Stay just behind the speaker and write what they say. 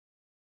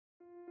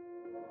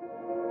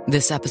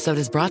This episode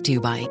is brought to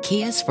you by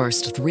Kia's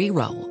first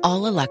 3-row,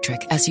 all-electric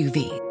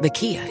SUV, the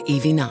Kia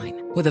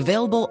EV9, with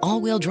available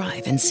all-wheel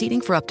drive and seating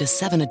for up to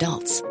 7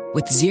 adults.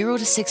 With 0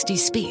 to 60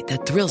 speed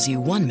that thrills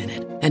you 1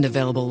 minute and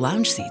available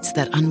lounge seats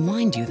that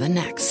unwind you the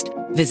next.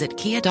 Visit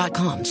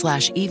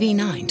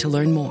kia.com/EV9 to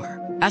learn more.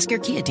 Ask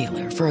your Kia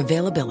dealer for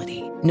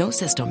availability. No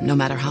system, no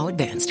matter how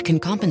advanced, can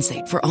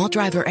compensate for all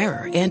driver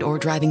error and or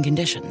driving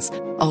conditions.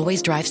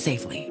 Always drive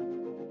safely.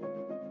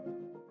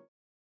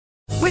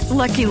 With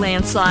Lucky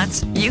Land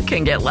Slots, you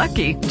can get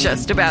lucky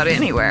just about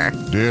anywhere.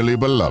 Dearly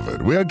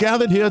beloved, we are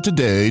gathered here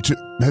today to...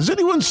 Has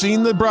anyone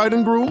seen the bride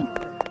and groom?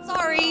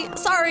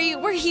 Sorry,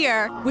 we're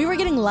here. We were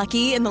getting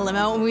lucky in the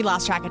limo and we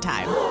lost track of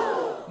time.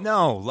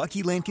 No,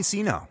 Lucky Land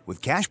Casino,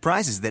 with cash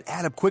prizes that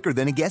add up quicker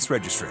than a guest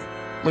registry.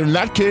 In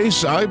that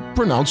case, I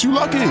pronounce you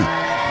lucky.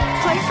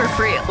 Play for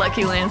free at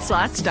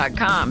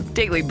LuckyLandSlots.com.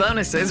 Daily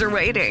bonuses are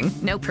waiting.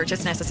 No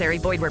purchase necessary.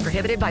 Void where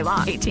prohibited by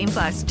law.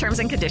 18+. Terms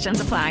and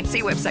conditions apply.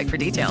 See website for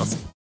details.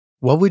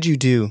 What would you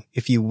do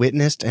if you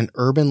witnessed an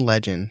urban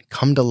legend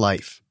come to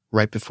life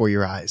right before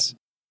your eyes?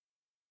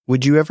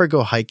 Would you ever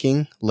go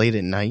hiking late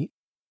at night?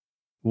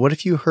 What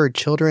if you heard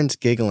children's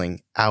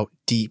giggling out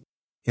deep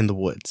in the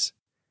woods?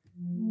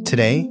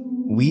 Today,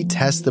 we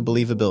test the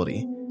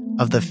believability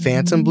of the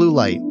phantom blue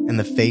light and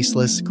the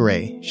faceless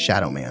gray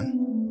shadow man.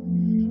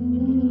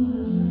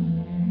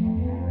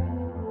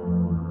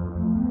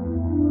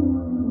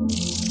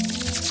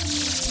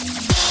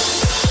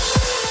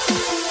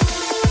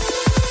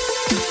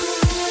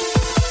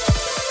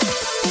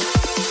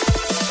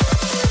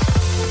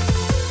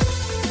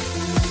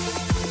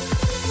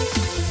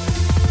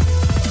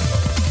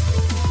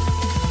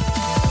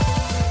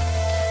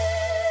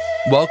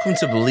 Welcome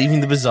to Believing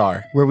the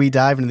Bizarre, where we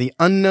dive into the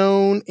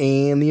unknown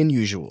and the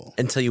unusual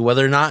and tell you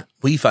whether or not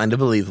we find it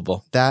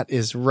believable. That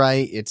is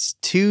right. It's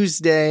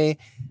Tuesday.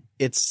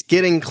 It's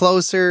getting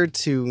closer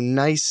to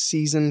nice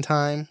season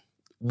time.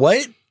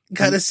 What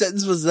kind of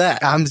sentence was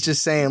that? I'm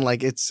just saying,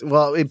 like, it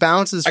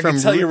bounces I from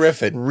can tell you're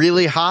riffing.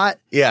 Really hot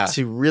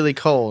to really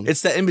cold.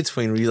 It's that in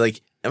between where you're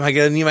like, am I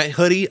going to need my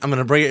hoodie? I'm going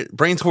to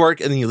bring it to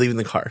work, and then you leave in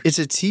the car. It's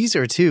a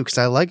teaser, too, because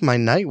I like my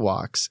night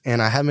walks, and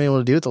I haven't been able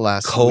to do it the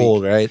last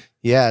cold, week. Right?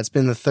 Yeah, it's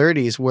been the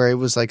 30s where it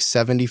was like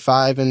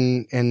 75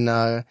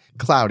 and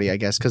cloudy, I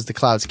guess, because the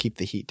clouds keep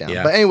the heat down.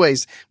 Yeah. But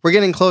anyways, we're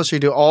getting closer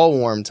to all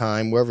warm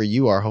time, wherever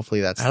you are.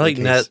 Hopefully that's I like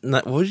the case.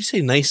 what would you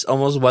say? Nice,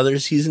 almost weather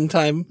season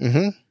time.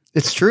 Mm-hmm.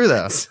 It's true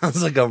though.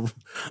 Sounds like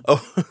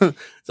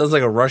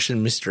a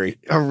Russian mystery.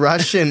 A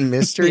Russian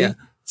mystery. Yeah.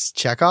 It's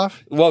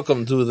Chekhov.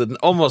 Welcome to the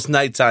almost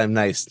nighttime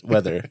nice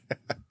weather.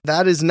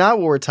 That is not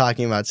what we're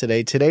talking about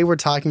today. Today we're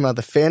talking about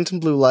the phantom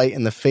blue light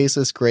and the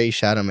faceless gray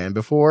shadow man.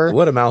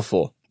 What a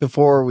mouthful.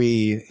 Before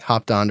we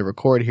hopped on to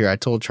record here, I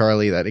told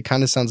Charlie that it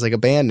kind of sounds like a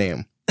band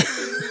name.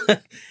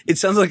 It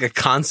sounds like a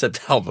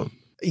concept album.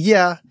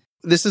 Yeah.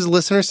 This is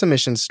listener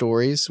submission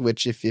stories,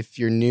 which if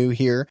you're new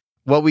here,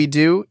 what we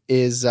do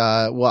is,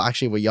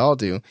 what y'all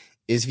do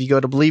is if you go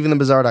to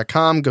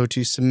believeinthebizarre.com, go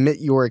to submit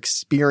your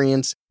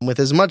experience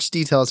with as much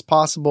detail as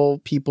possible.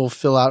 People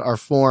fill out our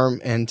form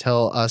and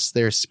tell us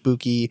their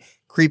spooky,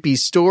 creepy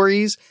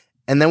stories.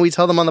 And then we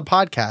tell them on the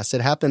podcast.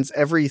 It happens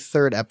every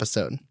third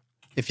episode.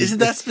 Isn't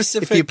that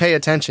specific? If you pay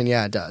attention,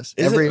 yeah, it does.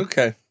 Is it?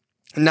 Okay.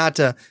 Not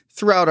to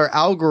throw out our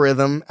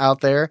algorithm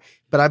out there,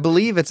 but I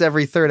believe it's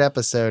every third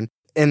episode.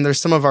 And there's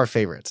some of our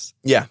favorites.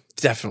 Yeah,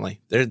 definitely.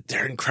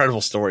 They're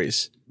incredible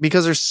stories.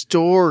 Because they're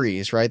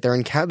stories, right?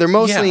 They're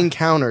mostly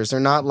encounters. They're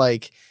not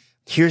like,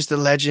 here's the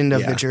legend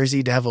of the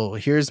Jersey Devil.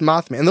 Here's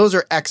Mothman. And those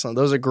are excellent.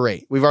 Those are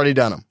great. We've already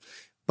done them.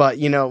 But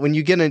you know, when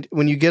you get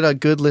a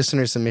good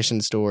listener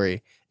submission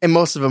story, and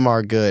most of them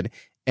are good,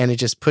 and it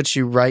just puts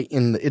you right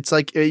in it's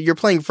like you're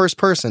playing first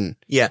person.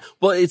 Yeah.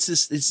 Well, it's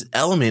this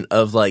element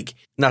of like,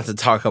 not to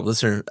talk up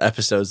listener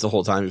episodes the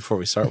whole time before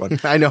we start one.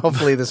 I know,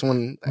 hopefully this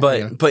one.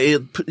 But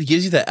it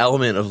gives you that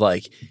element of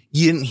like,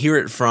 you didn't hear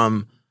it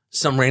from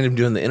some random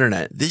dude on the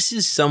internet. This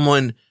is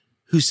someone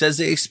who says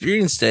they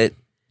experienced it,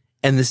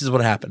 and this is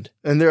what happened.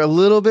 And they're a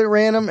little bit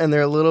random, and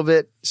they're a little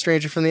bit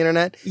stranger from the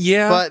internet.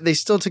 Yeah. But they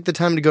still took the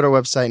time to go to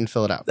our website and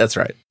fill it out. That's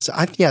right. So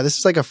this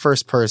is like a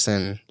first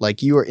person,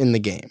 like you are in the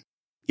game.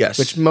 Yes.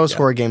 Which most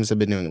horror games have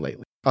been doing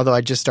lately. Although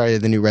I just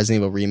started the new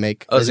Resident Evil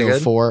remake. Oh, is it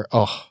Resident good? Evil 4.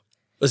 Oh.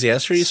 Was it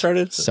yesterday you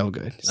started? So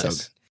good. Nice. So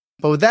good.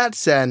 But with that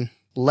said,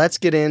 let's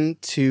get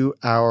into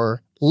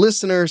our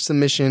listener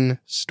submission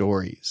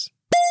stories.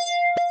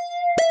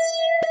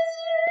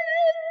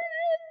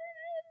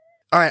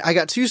 All right, I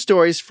got 2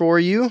 stories for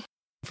you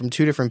from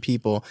 2 different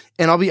people.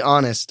 And I'll be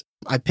honest,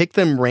 I picked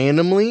them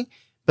randomly,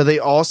 but they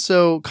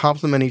also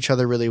complement each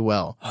other really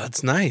well. Oh,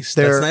 that's nice.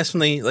 That's nice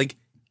when they like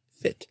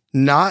fit.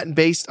 Not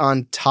based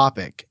on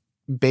topic,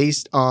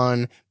 based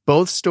on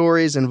both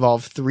stories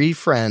involve 3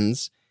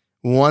 friends,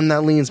 one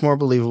that leans more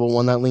believable,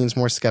 one that leans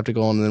more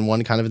skeptical, and then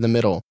one kind of in the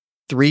middle.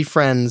 3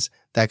 friends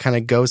that kind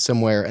of go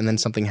somewhere and then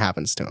something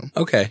happens to them.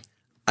 Okay.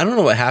 I don't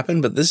know what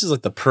happened, but this is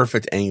like the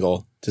perfect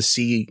angle to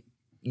see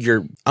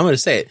I'm going to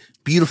say it,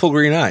 beautiful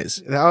green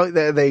eyes. Are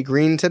they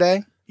green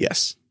today?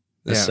 Yes.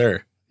 Yes,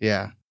 sir.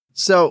 Yeah.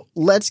 So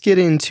let's get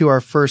into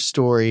our first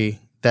story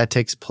that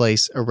takes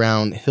place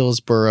around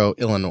Hillsboro,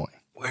 Illinois.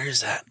 Where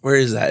is that?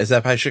 Is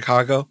that by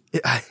Chicago?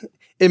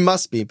 It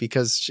must be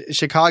because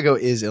Chicago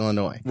is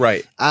Illinois.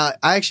 Right. I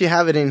actually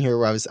have it in here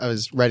where I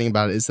was writing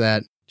about it, is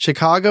that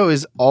Chicago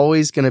is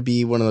always going to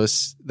be one of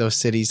those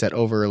cities that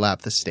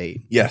overlap the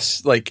state.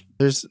 Yes. Like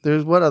there's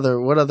what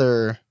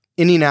other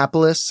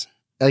Indianapolis,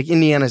 like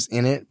Indiana's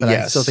in it, but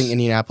I still think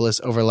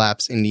Indianapolis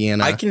overlaps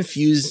Indiana. I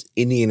confuse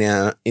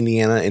Indiana and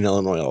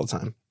Illinois all the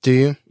time. Do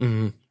you?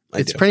 Mm-hmm.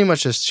 It's pretty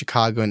much just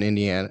Chicago and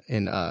Indiana.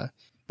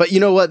 But you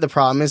know what the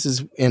problem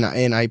is and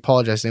I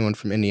apologize to anyone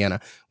from Indiana.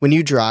 When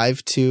you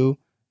drive to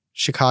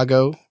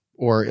Chicago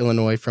or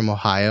Illinois from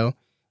Ohio,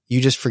 you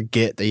just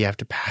forget that you have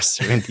to pass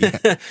through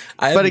Indiana.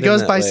 But it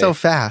goes by so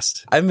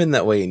fast. I've been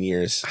that way in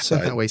years. I've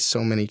been that way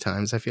so many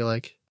times, I feel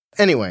like.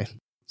 Anyway,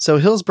 so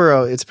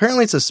Hillsboro,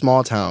 it's a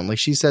small town. Like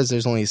she says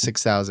there's only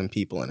 6,000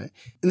 people in it.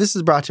 And this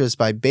is brought to us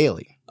by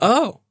Bailey.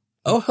 Oh,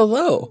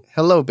 hello.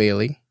 Hello,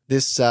 Bailey.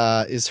 This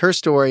is her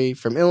story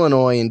from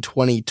Illinois in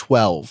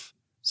 2012.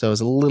 So it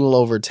was a little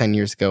over 10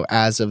 years ago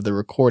as of the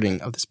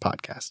recording of this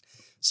podcast.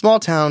 Small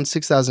town,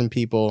 6,000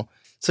 people.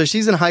 So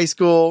she's in high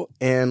school,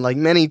 and like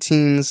many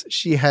teens,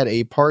 she had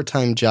a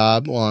part-time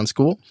job while in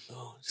school.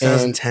 Oh,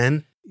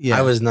 2010? Yeah.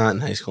 I was not in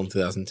high school in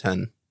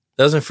 2010.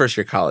 That was my first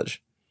year of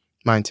college.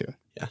 Mine too.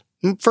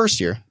 Yeah. First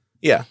year.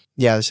 Yeah.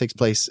 Yeah, this takes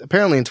place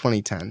apparently in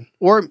 2010.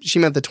 Or she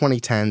meant the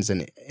 2010s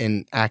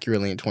and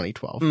accurately in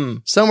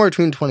 2012. Somewhere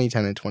between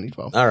 2010 and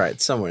 2012. All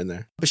right, somewhere in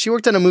there. But she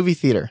worked at a movie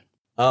theater.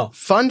 Oh.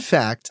 Fun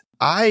fact,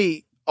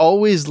 I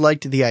always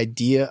liked the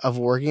idea of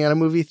working at a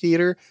movie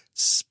theater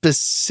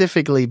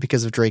specifically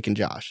because of Drake and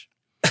Josh.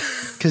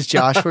 Because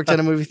Josh worked at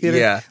a movie theater.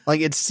 Yeah.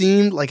 Like it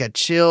seemed like a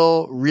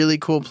chill, really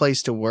cool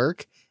place to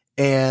work.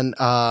 And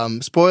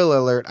spoiler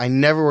alert, I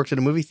never worked at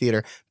a movie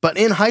theater. But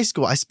in high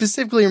school, I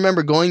specifically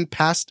remember going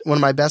past one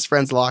of my best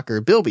friend's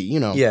locker, Bilby, you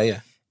know. Yeah.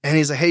 And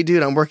he's like, hey,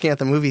 dude, I'm working at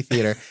the movie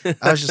theater.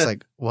 I was just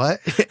like, what?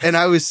 And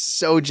I was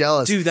so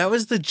jealous. Dude, that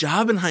was the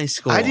job in high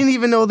school. I didn't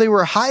even know they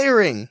were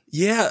hiring.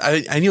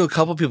 Yeah, I knew a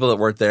couple people that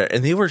worked there,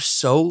 and they were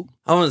so,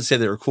 I don't want to say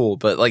they were cool,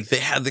 but like they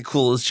had the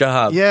coolest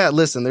job. Yeah,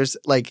 listen, there's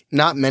like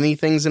not many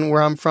things in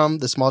where I'm from,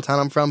 the small town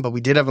I'm from, but we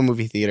did have a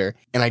movie theater,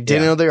 and I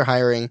didn't know they were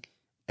hiring,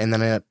 and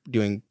then I ended up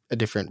doing a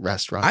different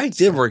restaurant. I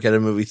did work at a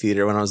movie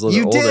theater when I was a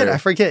little older. You did? I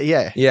forget,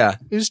 yeah. Yeah.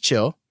 It was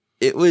chill.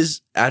 It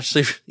was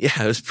actually, it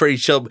was pretty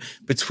chill.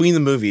 Between the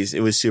movies,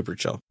 it was super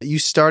chill. You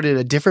started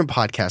a different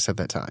podcast at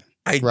that time,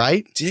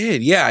 right?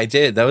 Did. Yeah, I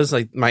did. That was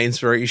like my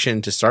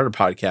inspiration to start a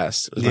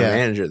podcast. It was my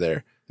manager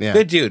there. Yeah.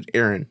 Good dude,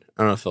 Aaron.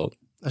 I don't know if he'll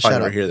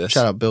ever hear this.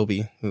 Shout out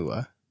Bilby, who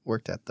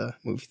worked at the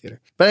movie theater.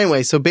 But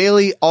anyway, so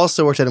Bailey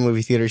also worked at a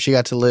movie theater. She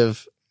got to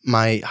live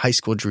my high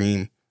school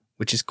dream,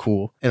 which is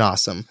cool and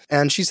awesome.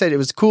 And she said it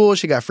was cool.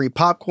 She got free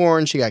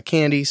popcorn, she got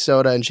candy,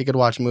 soda, and she could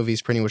watch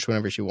movies pretty much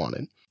whenever she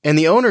wanted. And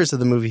the owners of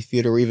the movie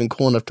theater were even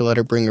cool enough to let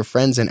her bring her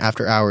friends in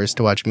after hours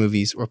to watch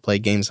movies or play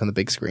games on the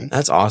big screen.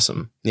 That's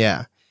awesome.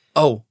 Yeah.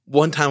 Oh,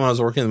 one time when I was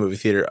working in the movie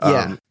theater,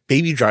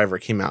 Baby Driver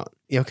came out.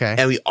 Okay.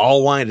 And we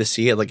all wanted to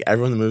see it, like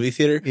everyone in the movie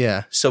theater.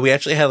 Yeah. So we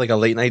actually had like a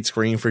late night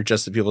screening for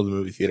just the people in the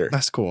movie theater.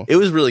 That's cool. It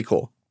was really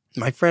cool.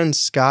 My friend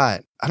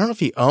Scott, I don't know if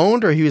he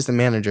owned or he was the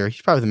manager.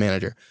 He's probably the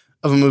manager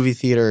of a movie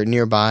theater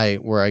nearby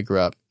where I grew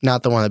up.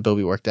 Not the one that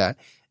Bilby worked at.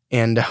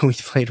 And we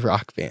played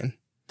Rock Band.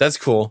 That's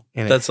cool.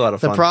 That's a lot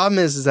of fun. The problem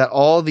is that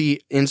all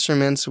the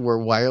instruments were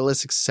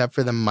wireless except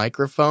for the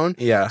microphone.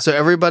 Yeah. So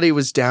everybody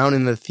was down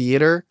in the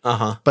theater.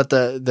 Uh-huh. But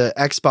the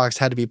Xbox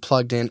had to be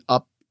plugged in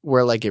up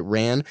where like it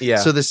ran. Yeah.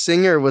 So the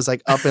singer was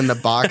like up in the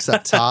box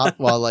up top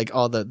while like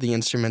all the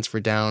instruments were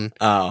down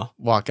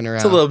walking around.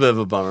 It's a little bit of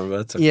a bummer, but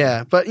it's okay.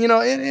 Yeah. But you know,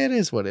 it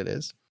is what it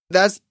is.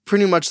 That's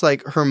pretty much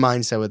like her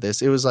mindset with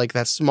this. It was like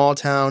that small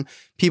town.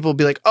 People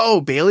be like, oh,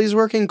 Bailey's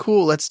working?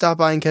 Cool. Let's stop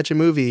by and catch a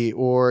movie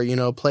or, you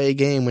know, play a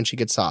game when she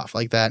gets off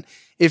like that.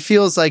 It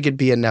feels like it'd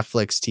be a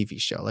Netflix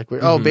TV show. Like,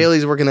 oh,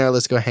 Bailey's working there.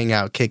 Let's go hang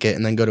out, kick it,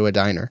 and then go to a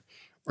diner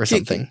or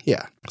something.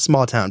 Yeah.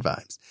 Small town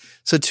vibes.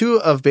 So two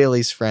of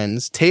Bailey's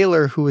friends,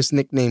 Taylor, who was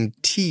nicknamed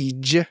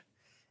Tej,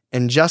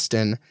 and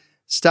Justin,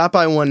 stopped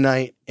by one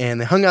night and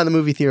they hung out in the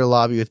movie theater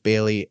lobby with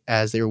Bailey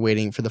as they were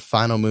waiting for the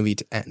final movie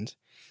to end.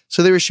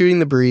 So they were shooting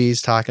the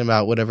breeze, talking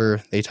about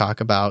whatever they talk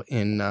about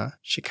in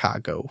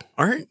Chicago.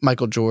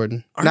 Michael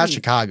Jordan. Not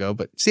Chicago,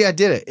 but see, I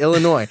did it.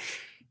 Illinois.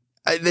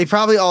 They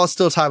probably all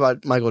still talk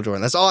about Michael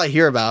Jordan. That's all I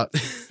hear about.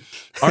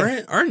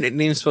 Aren't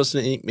nicknames supposed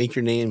to make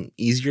your name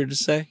easier to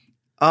say?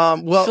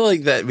 Well, I feel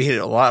like that made it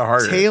a lot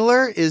harder.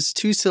 Taylor is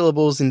 2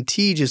 syllables and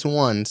Tej is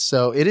 1,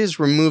 so it is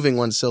removing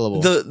 1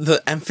 syllable.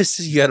 The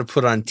emphasis you got to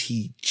put on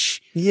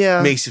teach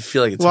makes it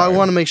feel like it's hard. I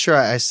want to make sure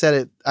I said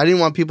it. I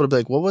didn't want people to be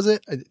like, what was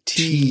it?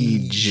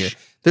 Tej.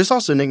 There's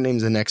also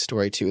nicknames in the next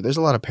story, too. There's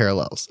a lot of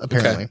parallels,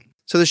 apparently. Okay.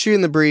 So they're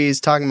shooting the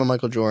breeze, talking about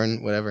Michael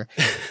Jordan, whatever.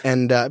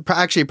 And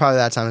actually, probably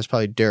that time, it was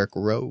probably Derrick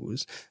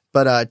Rose.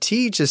 But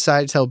Tej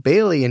decided to tell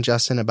Bailey and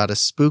Justin about a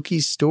spooky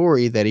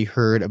story that he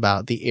heard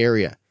about the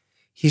area.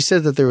 He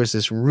said that there was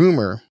this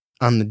rumor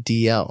on the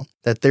DL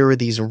that there were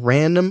these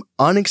random,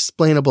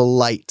 unexplainable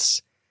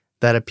lights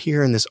that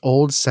appear in this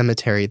old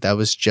cemetery that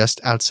was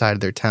just outside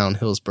their town,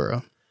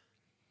 Hillsborough.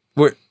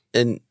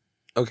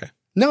 Okay.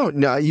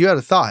 No, you had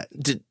a thought.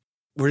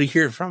 Where did you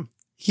hear it from?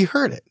 He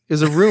heard it. It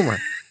was a rumor.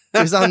 It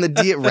was on the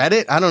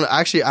Reddit. I don't know.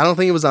 Actually, I don't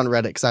think it was on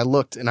Reddit because I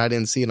looked and I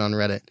didn't see it on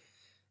Reddit.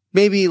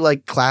 Maybe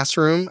like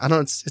Classroom. I don't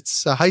know.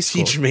 It's a high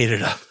school. Teach made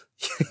it up.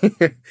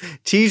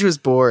 Tej was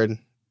bored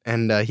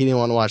and he didn't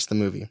want to watch the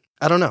movie.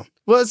 I don't know.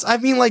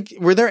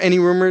 Were there any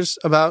rumors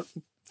about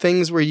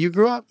things where you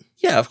grew up?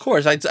 Yeah, of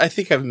course. I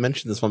think I've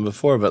mentioned this one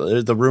before, but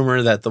there's the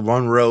rumor that the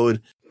one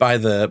road by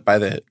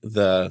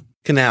the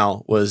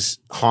canal was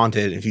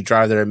haunted. If you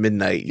drive there at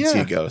midnight, you see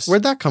a ghost.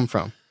 Where'd that come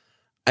from?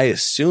 I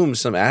assume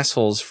some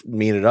assholes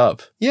made it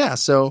up. Yeah,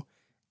 so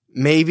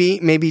maybe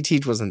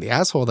Tej wasn't the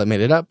asshole that made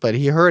it up, but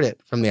he heard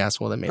it from the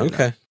asshole that made it up.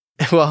 Okay.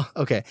 Well,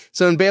 okay.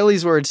 So in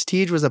Bailey's words,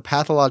 Tej was a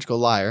pathological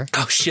liar.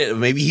 Oh shit,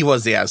 maybe he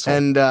was the asshole.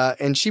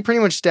 And she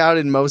pretty much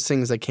doubted most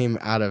things that came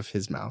out of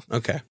his mouth.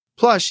 Okay.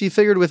 Plus, she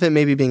figured with it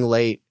maybe being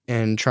late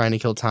and trying to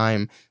kill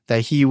time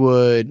that he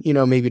would,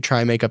 maybe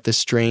try and make up this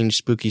strange,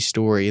 spooky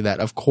story that,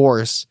 of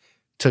course,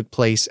 took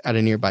place at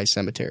a nearby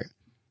cemetery.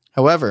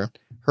 However,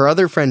 her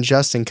other friend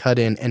Justin cut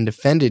in and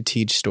defended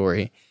Tej's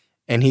story,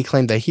 and he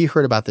claimed that he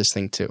heard about this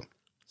thing too.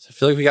 So I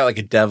feel like we got like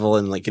a devil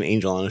and like an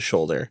angel on his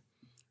shoulder.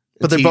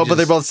 But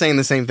they're both saying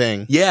the same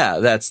thing. Yeah,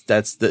 that's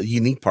the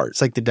unique part.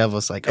 It's like the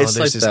devil's like, there's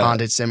like this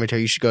haunted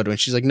cemetery you should go to, and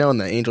she's like, no, and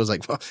the angel's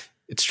like, well,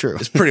 it's true.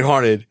 It's pretty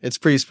haunted. It's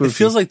pretty spooky. It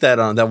feels like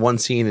that one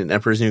scene in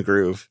Emperor's New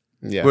Groove,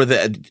 where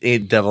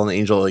the devil and the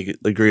angel like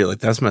agree, like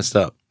that's messed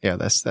up. Yeah,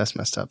 that's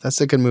messed up. That's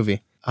a good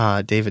movie.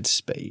 David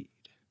Spade.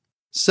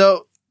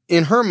 So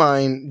in her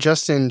mind,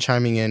 Justin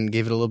chiming in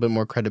gave it a little bit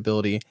more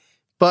credibility,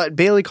 but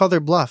Bailey called her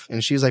bluff,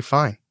 and she was like,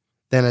 fine.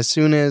 Then as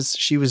soon as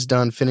she was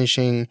done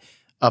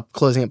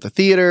closing up the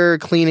theater,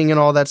 cleaning and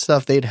all that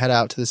stuff, they'd head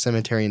out to the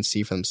cemetery and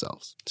see for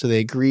themselves. So they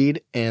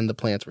agreed and the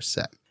plans were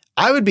set.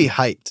 I would be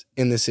hyped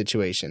in this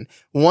situation.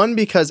 One,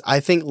 because I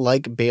think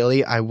like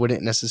Bailey, I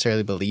wouldn't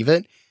necessarily believe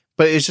it,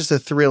 but it's just a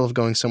thrill of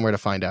going somewhere to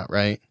find out,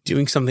 right?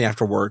 Doing something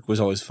after work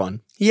was always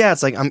fun. Yeah,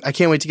 it's like, I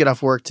can't wait to get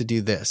off work to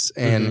do this.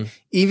 And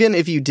even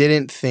if you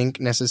didn't think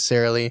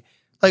necessarily,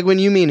 like when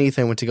you, me and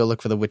Ethan went to go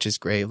look for the witch's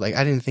grave, like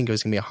I didn't think it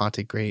was going to be a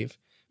haunted grave,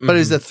 but it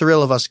was the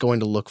thrill of us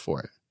going to look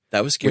for it.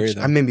 That was scary.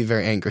 I made me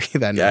very angry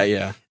that night.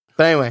 Yeah.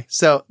 But anyway,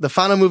 so the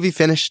final movie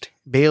finished.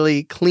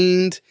 Bailey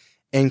cleaned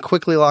and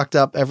quickly locked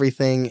up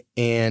everything.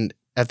 And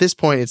at this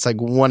point, it's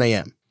like 1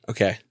 a.m.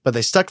 Okay. But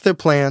they stuck to their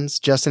plans.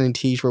 Justin and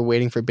Tej were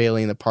waiting for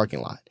Bailey in the parking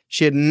lot.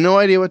 She had no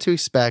idea what to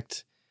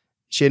expect.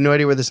 She had no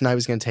idea where this night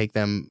was going to take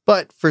them.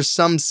 But for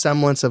some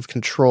semblance of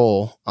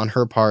control on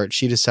her part,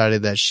 she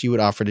decided that she would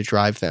offer to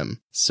drive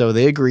them. So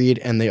they agreed,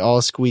 and they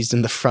all squeezed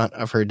in the front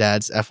of her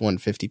dad's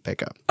F-150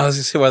 pickup. I was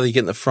going to say, why did they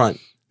get in the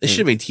front? They should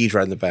have made Tej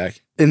ride in the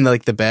back. In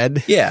like the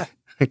bed? Yeah.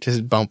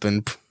 Just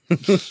bumping.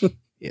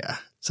 Yeah.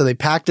 So they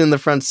packed in the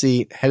front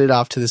seat, headed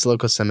off to this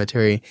local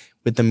cemetery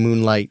with the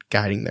moonlight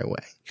guiding their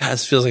way. God,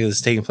 this feels like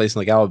it's taking place in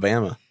like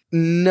Alabama.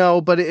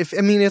 No, but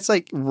it's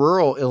like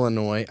rural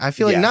Illinois. I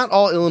feel like not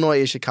all Illinois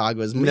is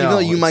Chicago, even though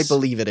you might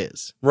believe it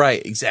is.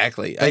 Right,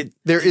 exactly.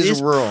 There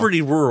is rural.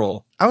 Pretty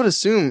rural. I would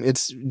assume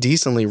it's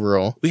decently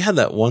rural. We had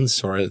that one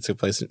story that took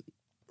place in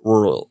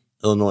rural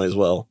Illinois as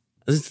well.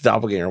 I think the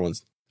doppelganger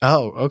ones.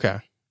 Oh, okay.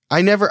 I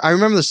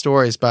remember the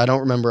stories, but I don't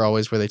remember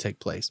always where they take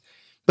place.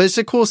 But it's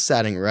a cool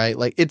setting, right?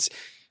 Like it's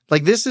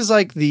like this is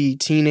like the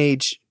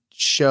teenage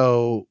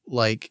show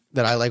like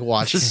that I like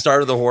watching. The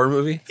start of the horror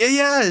movie?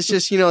 Yeah. It's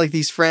just, like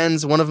these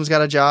friends, one of them's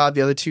got a job,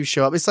 the other two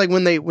show up. It's like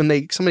when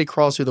somebody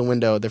crawls through the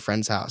window of their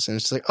friend's house and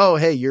it's just like, oh,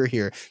 hey, you're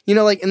here.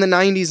 Like in the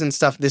 90s and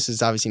stuff, this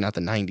is obviously not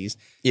the 90s.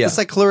 Yeah. It's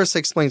like Clarissa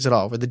Explains It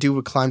All, where the dude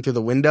would climb through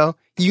the window.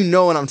 You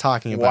know what I'm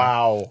talking about.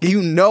 Wow.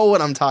 You know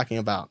what I'm talking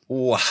about.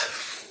 Wow.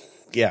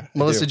 Yeah.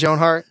 Melissa Joan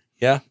Hart?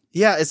 Yeah.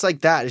 Yeah, it's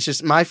like that. It's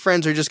just my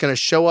friends are just going to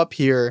show up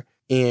here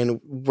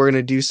and we're going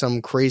to do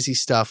some crazy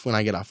stuff when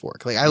I get off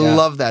work. Like, I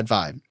love that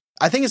vibe.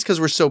 I think it's because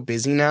we're so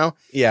busy now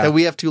that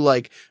we have to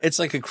it's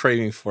like a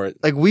craving for it.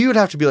 Like we would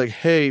have to be like,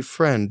 hey,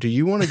 friend, do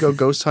you want to go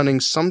ghost hunting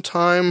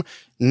sometime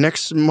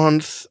next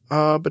month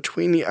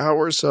between the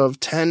hours of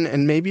 10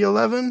 and maybe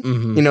 11?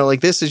 Mm-hmm.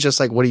 Like this is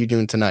just like, what are you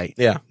doing tonight?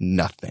 Yeah.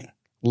 Nothing.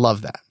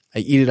 Love that. I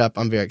eat it up.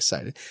 I'm very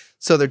excited.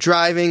 So they're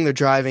driving.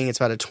 It's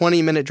about a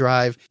 20-minute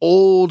drive,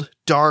 old,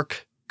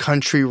 dark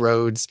country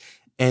roads.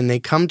 And they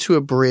come to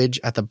a bridge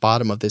at the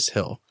bottom of this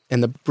hill.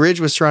 And the bridge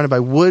was surrounded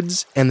by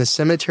woods, and the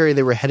cemetery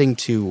they were heading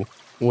to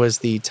was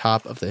the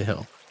top of the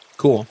hill.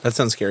 Cool. That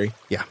sounds scary.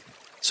 Yeah.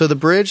 So the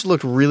bridge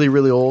looked really,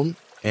 really old,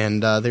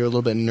 and they were a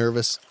little bit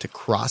nervous to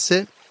cross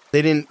it.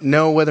 They didn't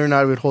know whether or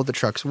not it would hold the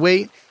truck's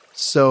weight,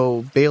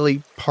 so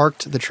Bailey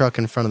parked the truck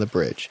in front of the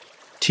bridge.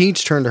 Tej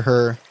turned to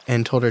her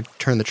and told her to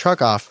turn the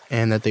truck off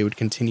and that they would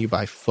continue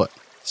by foot.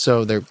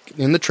 So they're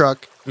in the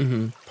truck,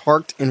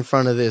 parked in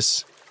front of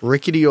this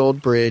rickety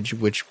old bridge,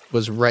 which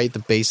was right at the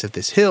base of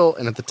this hill,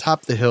 and at the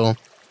top of the hill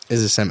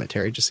is a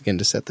cemetery, just again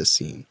to set the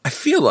scene. I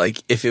feel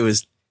like if it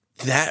was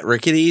that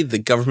rickety, the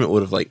government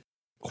would have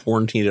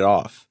quarantined it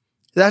off.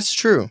 That's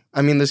true.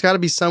 I mean, there's got to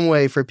be some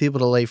way for people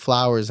to lay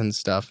flowers and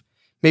stuff.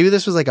 Maybe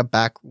this was like a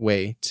back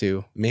way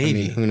too. Maybe.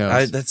 I mean, who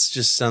knows? That's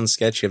just sounds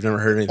sketchy. I've never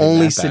heard anything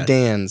Only that bad.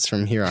 sedans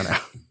from here on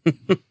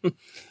out.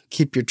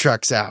 Keep your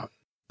trucks out.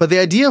 But the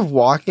idea of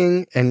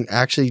walking and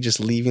actually just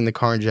leaving the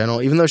car in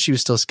general, even though she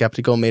was still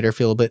skeptical, made her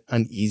feel a bit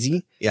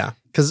uneasy. Yeah.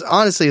 Because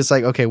honestly, it's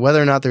like, okay,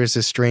 whether or not there's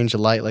this strange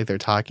light like they're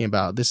talking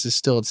about,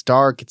 it's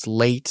dark, it's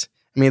late.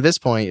 I mean, at this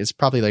point, it's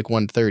probably like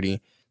 1:30.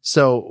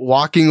 So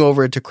walking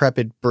over a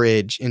decrepit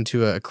bridge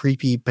into a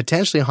creepy,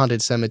 potentially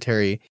haunted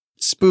cemetery,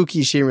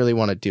 spooky, she didn't really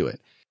want to do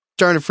it.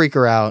 Starting to freak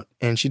her out,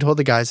 and she told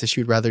the guys that she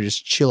would rather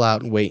just chill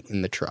out and wait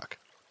in the truck.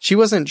 She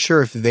wasn't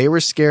sure if they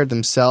were scared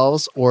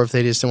themselves or if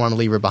they just didn't want to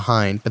leave her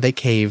behind, but they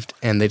caved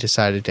and they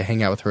decided to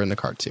hang out with her in the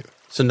car too.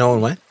 So no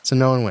one went?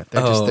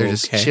 They're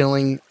just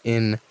chilling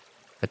in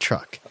a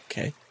truck.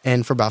 Okay.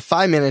 And for about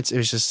 5 minutes, it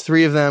was just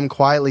 3 of them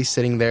quietly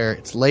sitting there.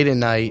 It's late at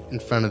night in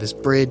front of this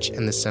bridge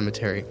and this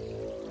cemetery.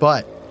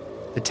 But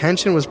the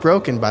tension was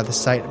broken by the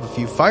sight of a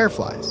few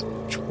fireflies,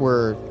 which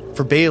were,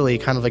 for Bailey,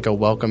 kind of like a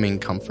welcoming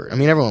comfort. I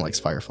mean, everyone likes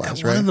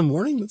fireflies, right? 1 in the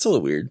morning? That's a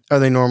little weird. Are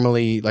they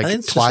normally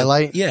like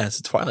Twilight? Yeah, it's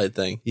a Twilight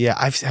thing. Yeah.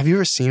 Have you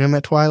ever seen them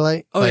at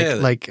Twilight? Oh, yeah.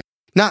 Like,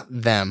 not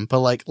them, but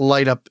like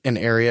light up an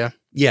area.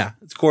 Yeah,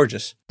 it's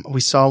gorgeous.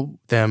 We saw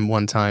them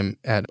one time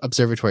at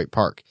Observatory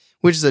Park,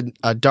 which is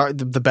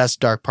the best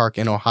dark park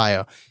in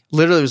Ohio.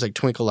 Literally, it was like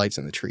twinkle lights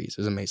in the trees.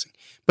 It was amazing.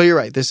 But you're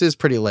right. This is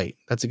pretty late.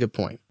 That's a good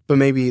point.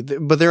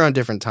 But they're on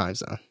different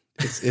times though.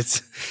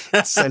 It's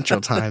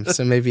Central Time,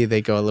 so maybe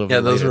they go a little bit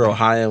later. Yeah, those were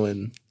Ohio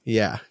and...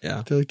 Yeah.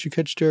 Did you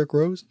catch Derek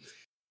Rose?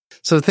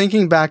 So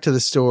thinking back to the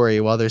story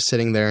while they're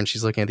sitting there and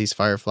she's looking at these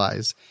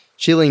fireflies,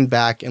 she leaned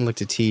back and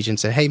looked at Tej and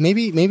said, hey,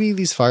 maybe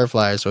these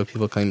fireflies are what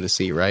people claim to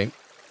see, right?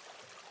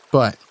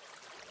 But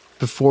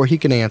before he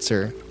could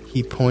answer,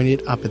 he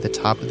pointed up at the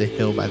top of the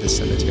hill by the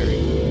cemetery,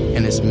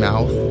 and his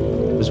mouth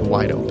was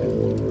wide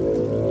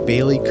open.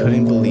 Bailey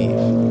couldn't believe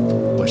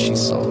what she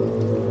saw.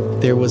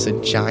 There was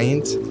a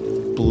giant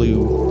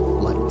blue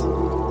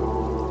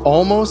light.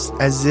 Almost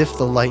as if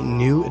the light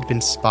knew it had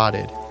been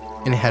spotted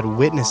and it had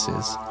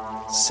witnesses,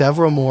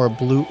 several more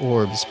blue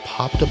orbs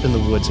popped up in the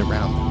woods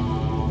around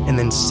them, and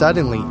then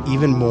suddenly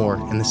even more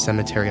in the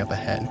cemetery up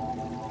ahead.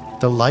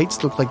 The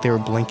lights looked like they were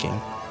blinking,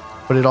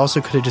 but it also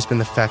could have just been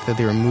the fact that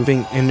they were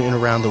moving in and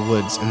around the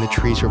woods and the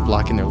trees were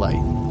blocking their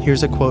light.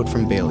 Here's a quote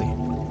from Bailey.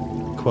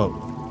 Quote,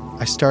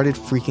 I started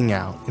freaking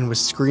out and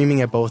was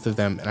screaming at both of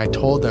them, and I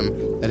told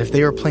them that if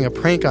they were playing a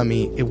prank on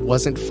me, it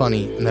wasn't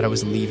funny and that I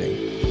was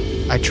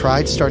leaving. I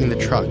tried starting the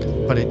truck,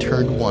 but it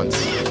turned once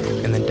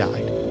and then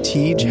died.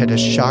 Tej had a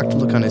shocked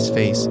look on his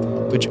face,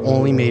 which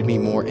only made me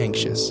more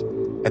anxious.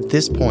 At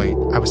this point,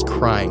 I was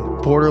crying,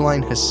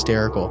 borderline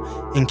hysterical,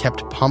 and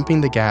kept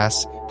pumping the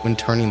gas when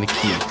turning the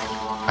key.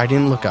 I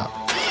didn't look up.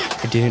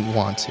 I didn't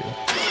want to.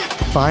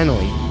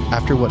 Finally,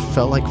 after what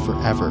felt like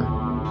forever,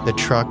 the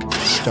truck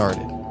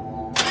started.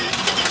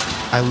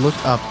 I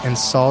looked up and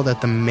saw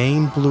that the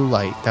main blue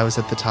light that was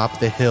at the top of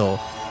the hill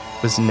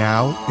was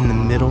now in the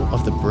middle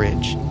of the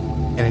bridge,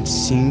 and it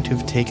seemed to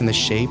have taken the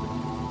shape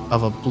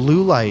of a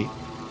blue light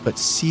but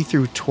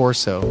see-through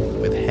torso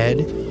with head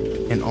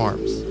and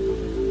arms.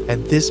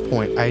 At this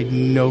point, I had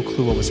no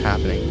clue what was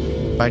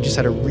happening, but I just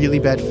had a really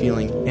bad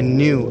feeling and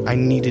knew I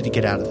needed to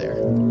get out of there.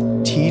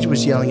 Tej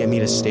was yelling at me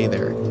to stay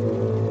there,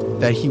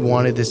 that he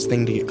wanted this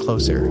thing to get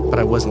closer, but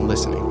I wasn't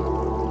listening.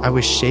 I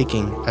was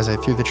shaking as I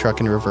threw the truck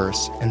in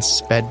reverse and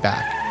sped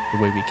back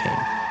the way we came.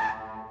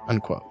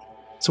 Unquote.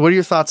 So what are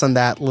your thoughts on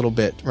that little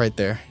bit right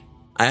there?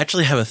 I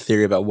actually have a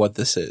theory about what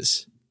this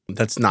is.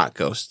 That's not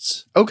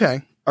ghosts.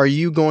 Okay. Are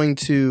you want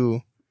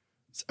to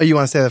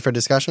say that for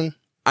discussion?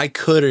 I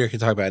could, or I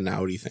could talk about it now.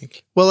 What do you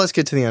think? Well, let's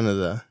get to the end of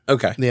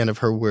the end of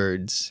her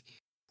words.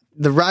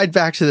 The ride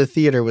back to the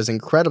theater was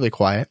incredibly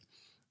quiet.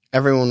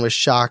 Everyone was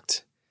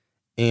shocked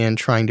and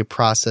trying to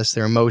process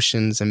their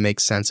emotions and make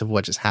sense of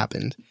what just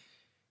happened.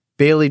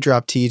 Bailey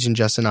dropped Tej and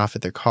Justin off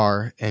at their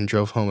car and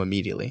drove home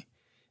immediately.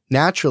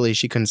 Naturally,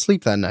 she couldn't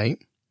sleep that night.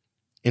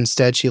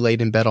 Instead, she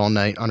laid in bed all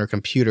night on her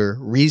computer,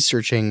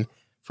 researching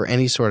for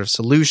any sort of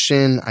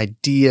solution,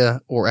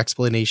 idea, or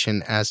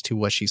explanation as to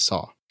what she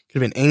saw.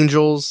 Could have been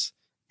angels,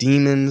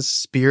 demons,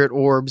 spirit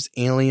orbs,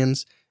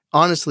 aliens.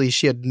 Honestly,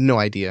 she had no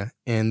idea,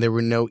 and there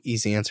were no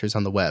easy answers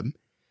on the web.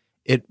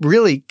 It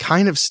really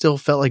kind of still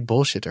felt like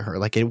bullshit to her,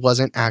 like it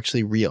wasn't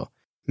actually real.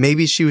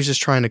 Maybe she was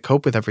just trying to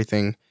cope with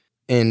everything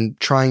and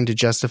trying to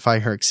justify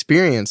her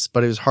experience,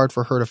 but it was hard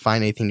for her to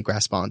find anything to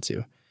grasp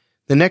onto.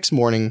 The next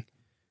morning,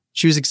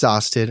 she was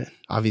exhausted,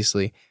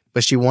 obviously,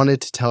 but she wanted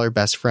to tell her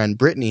best friend,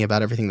 Brittany,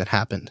 about everything that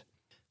happened.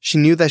 She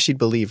knew that she'd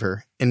believe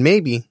her, and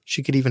maybe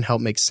she could even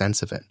help make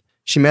sense of it.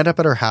 She met up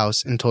at her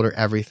house and told her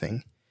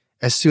everything.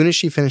 As soon as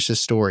she finished the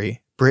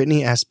story,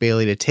 Brittany asked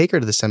Bailey to take her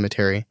to the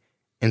cemetery,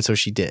 and so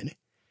she did.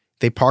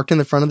 They parked in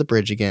the front of the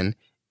bridge again,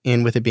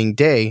 and with it being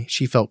day,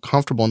 she felt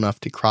comfortable enough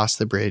to cross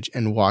the bridge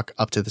and walk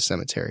up to the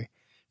cemetery.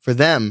 For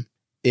them,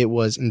 it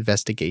was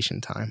investigation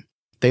time.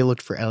 They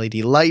looked for LED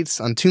lights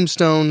on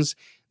tombstones.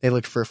 They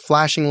looked for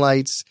flashing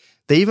lights.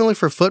 They even looked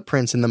for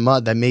footprints in the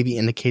mud that maybe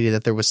indicated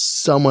that there was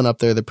someone up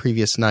there the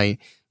previous night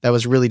that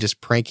was really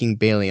just pranking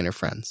Bailey and her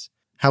friends.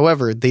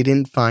 However, they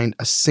didn't find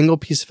a single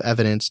piece of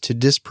evidence to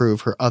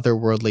disprove her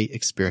otherworldly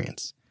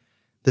experience.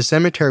 The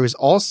cemetery was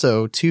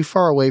also too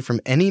far away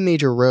from any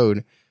major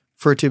road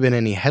for it to have been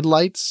any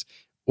headlights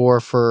or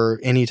for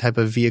any type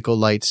of vehicle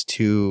lights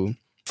to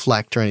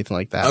reflect or anything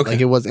like that. Okay.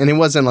 It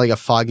wasn't like a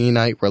foggy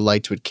night where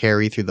lights would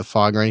carry through the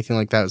fog or anything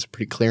like that. It was a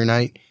pretty clear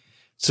night.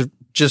 So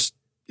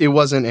it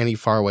wasn't any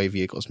faraway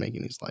vehicles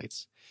making these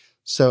lights.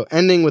 So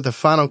ending with a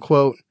final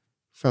quote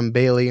from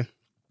Bailey,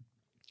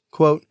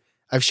 quote,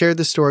 I've shared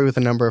this story with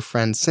a number of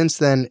friends since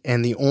then,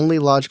 and the only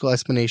logical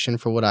explanation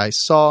for what I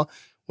saw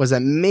was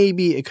that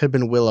maybe it could have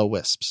been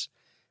will-o-wisps.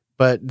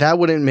 But that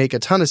wouldn't make a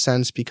ton of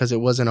sense because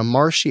it was in a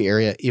marshy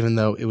area, even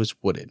though it was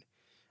wooded.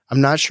 I'm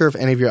not sure if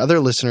any of your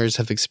other listeners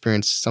have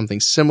experienced something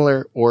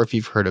similar or if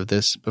you've heard of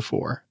this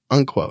before,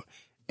 unquote.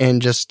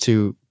 And just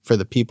for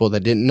the people that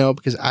didn't know,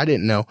 because I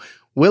didn't know,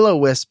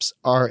 will-o-wisps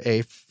are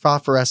a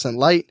phosphorescent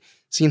light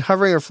seen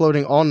hovering or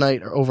floating all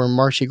night over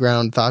marshy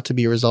ground thought to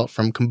be a result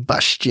from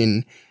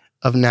combustion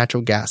of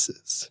natural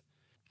gases.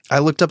 I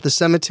looked up the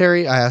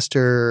cemetery. I asked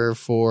her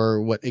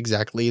for what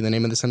exactly the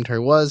name of the cemetery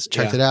was,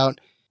 checked it out,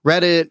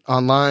 read it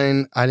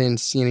online. I didn't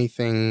see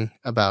anything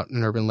about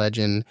an urban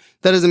legend.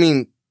 That doesn't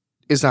mean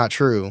it's not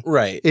true.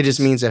 Right. It just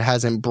means it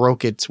hasn't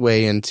broke its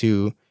way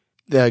into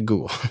the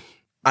Google.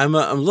 I'm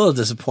a little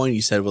disappointed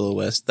you said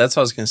will-o-wisp. That's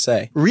what I was going to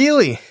say.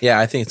 Really? Yeah,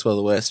 I think it's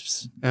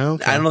will-o-wisps.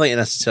 Okay. I don't think it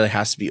necessarily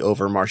has to be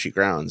over marshy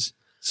grounds.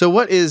 So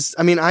what is,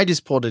 I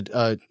just pulled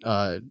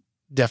a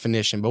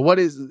definition, but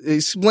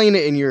explain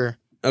it in your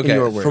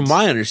words. From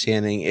my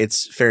understanding,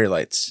 it's fairy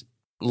lights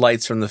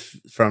from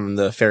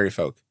the fairy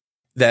folk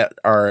that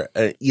are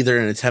either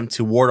an attempt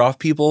to ward off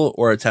people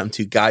or attempt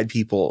to guide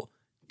people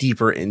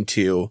deeper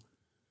into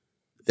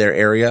their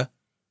area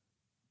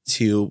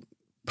to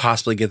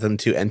possibly get them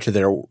to enter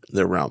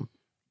their realm.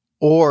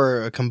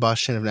 Or a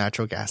combustion of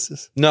natural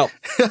gases. No,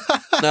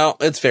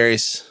 it's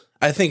fairies.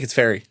 I think it's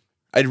fairy.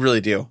 I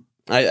really do.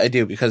 I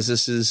do, because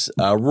this is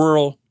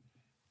rural.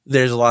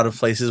 There's a lot of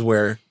places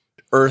where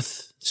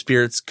earth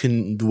spirits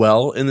can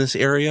dwell in this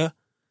area.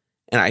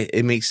 And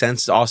it makes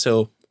sense.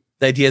 Also,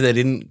 the idea that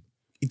it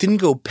didn't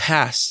go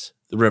past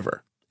the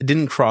river. It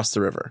didn't cross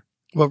the river.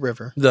 What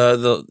river?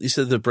 You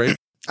said the bridge?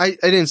 I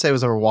didn't say it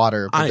was over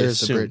water, but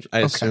there's a bridge.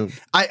 I assume.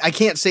 I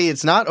can't say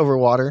it's not over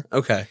water.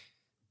 Okay.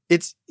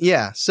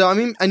 So,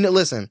 I know,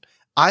 listen,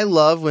 I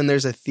love when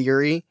there's a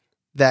theory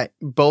that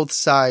both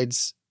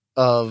sides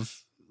of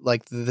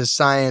like the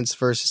science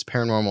versus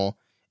paranormal,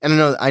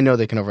 and I know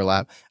they can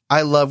overlap.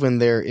 I love when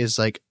there is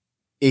like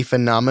a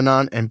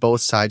phenomenon and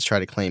both sides try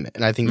to claim it.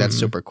 And I think that's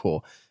super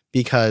cool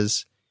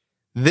because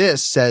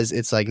this says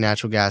it's like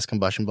natural gas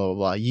combustion, blah, blah,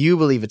 blah. You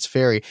believe it's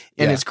fairy.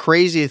 And it's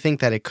crazy to think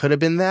that it could have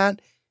been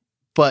that,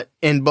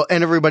 and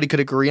everybody could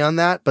agree on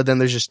that. But then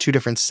there's just two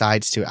different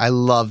sides to it. I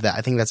love that.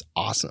 I think that's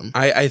awesome.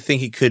 I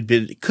think it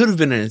could have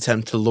been an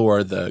attempt to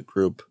lure the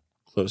group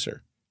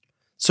closer.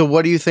 So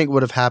what do you think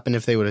would have happened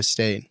if they would have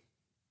stayed?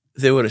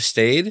 They would have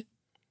stayed.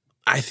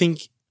 I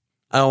think,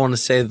 I don't want to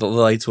say the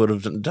lights would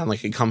have done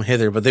like a come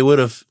hither, but they would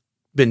have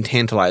been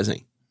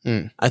tantalizing.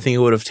 I think it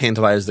would have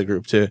tantalized the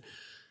group to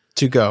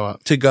go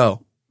up.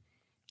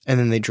 And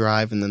then they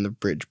drive and then the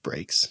bridge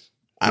breaks.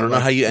 I don't know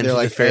how you enter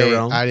the fairy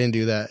realm. I didn't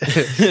do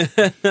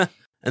that.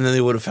 And then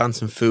they would have found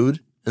some food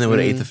and they would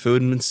have ate the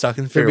food and been stuck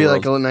in the fairy world.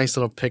 There'd be like a nice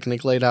little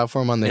picnic laid out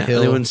for them on the hill. And they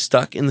would have been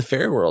stuck in the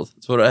fairy world.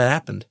 That's what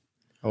happened.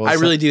 I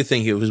really do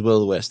think it was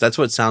will-o-wisp. That's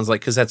what it sounds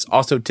like, because that's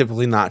also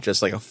typically not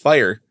just like a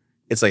fire.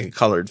 It's like a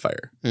colored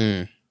fire.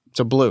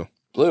 So blue.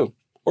 Blue.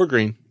 Or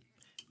green.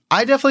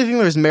 I definitely think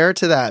there's merit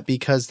to that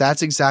because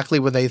that's exactly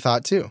what they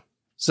thought too.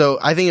 So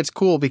I think it's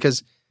cool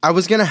because I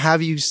was going to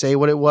have you say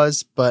what it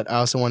was, but I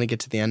also want to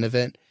get to the end of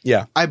it.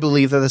 Yeah. I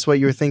believe that that's what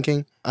you were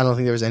thinking. I don't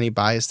think there was any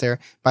bias there.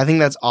 But I think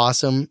that's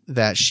awesome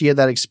that she had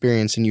that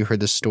experience and you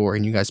heard the story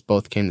and you guys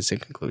both came to the same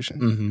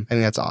conclusion. I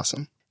think that's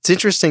awesome. It's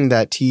interesting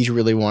that Tej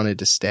really wanted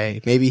to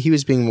stay. Maybe he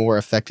was being more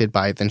affected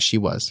by it than she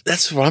was.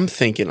 That's what I'm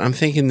thinking. I'm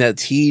thinking that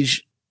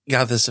Tej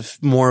got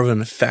this more of an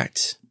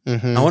effect. I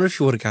wonder if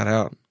he would have got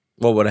out.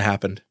 What would have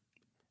happened?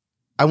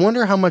 I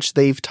wonder how much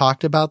they've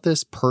talked about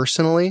this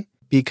personally,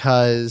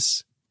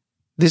 because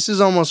this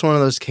is almost one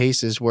of those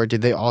cases where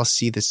did they all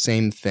see the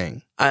same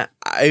thing?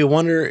 I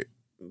wonder,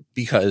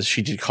 because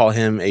she did call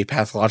him a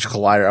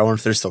pathological liar. I wonder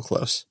if they're still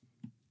close.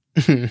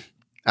 I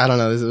don't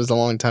know. It was a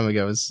long time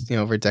ago. It was,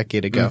 over a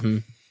decade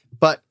ago.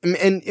 But,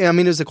 and I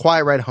mean, it was a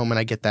quiet ride home and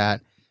I get that.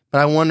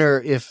 But I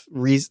wonder if,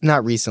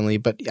 not recently,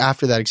 but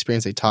after that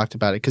experience, they talked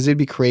about it. Because it'd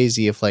be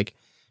crazy if like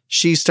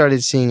she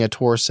started seeing a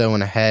torso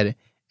and a head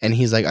and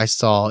he's like, I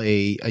saw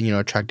a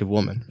attractive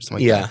woman or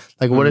something like that.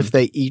 Like, what if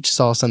they each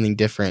saw something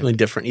different? Something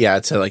different. Yeah.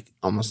 To like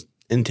almost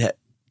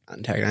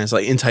antagonize,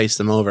 like entice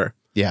them over.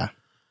 Yeah.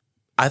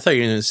 I thought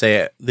you were going to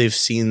say they've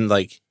seen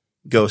like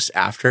ghosts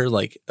after,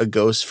 like a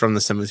ghost from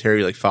the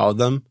cemetery like followed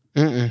them.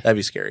 That'd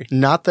be scary.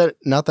 Not that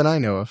I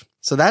know of.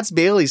 So that's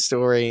Bailey's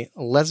story.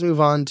 Let's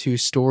move on to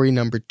story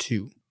number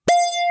 2.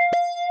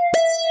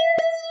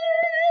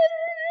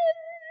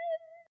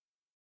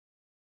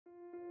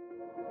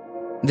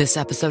 This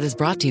episode is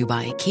brought to you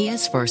by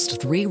Kia's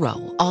first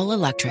 3-row,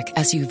 all-electric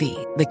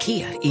SUV, the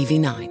Kia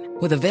EV9,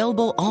 with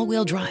available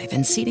all-wheel drive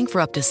and seating for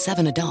up to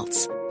 7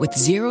 adults, with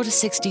 0 to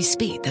 60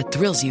 speed that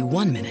thrills you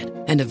 1 minute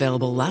and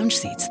available lounge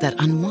seats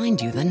that unwind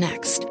you the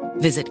next.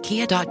 Visit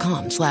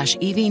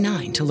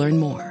kia.com/EV9 to learn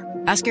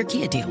more. Ask your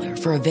Kia dealer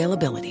for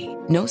availability.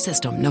 No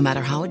system, no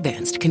matter how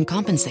advanced, can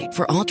compensate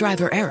for all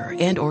driver error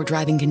and or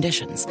driving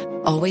conditions.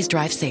 Always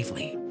drive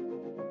safely.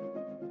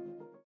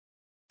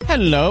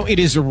 Hello, it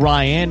is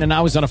Ryan, and I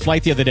was on a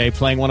flight the other day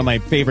playing one of my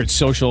favorite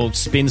social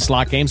spin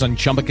slot games on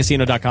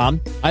ChumbaCasino.com.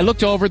 I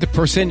looked over at the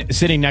person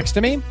sitting next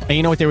to me, and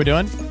you know what they were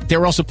doing? They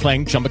were also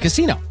playing Chumba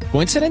Casino.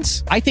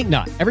 Coincidence? I think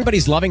not.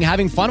 Everybody's loving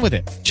having fun with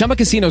it. Chumba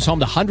Casino is home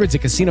to hundreds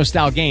of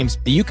casino-style games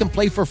that you can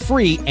play for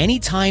free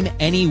anytime,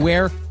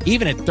 anywhere,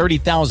 even at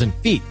 30,000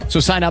 feet. So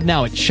sign up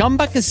now at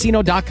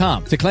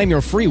ChumbaCasino.com to claim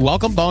your free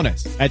welcome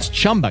bonus. That's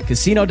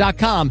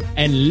ChumbaCasino.com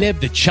and live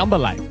the Chumba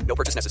life. No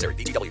purchase necessary.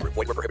 VGW. Void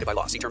where prohibited by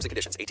law. See terms and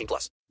conditions.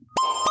 18+.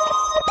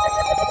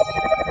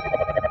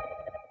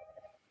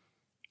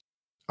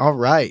 All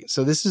right.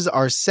 So this is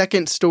our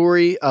second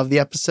story of the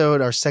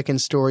episode, our second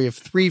story of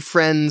 3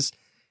 friends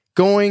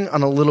going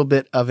on a little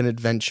bit of an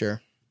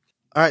adventure.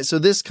 All right. So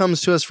this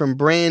comes to us from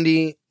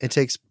Brandy. It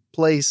takes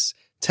place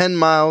 10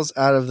 miles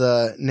out of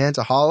the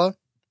Nantahala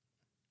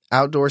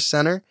Outdoor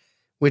Center,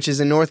 which is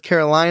in North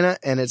Carolina,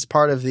 and it's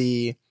part of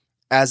the,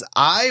 as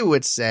I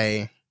would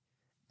say,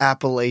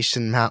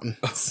 Appalachian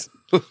Mountains.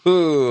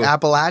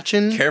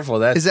 Appalachian? Careful.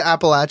 That's Is it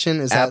Appalachian?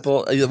 Is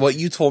Apple. What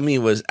you told me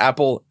was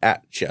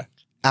Appalachia.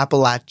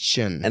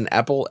 Appalachian. An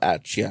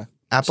Appalachia.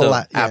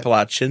 Appalachian.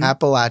 Appalachian.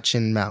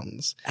 Appalachian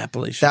Mountains.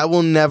 Appalachian. That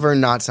will never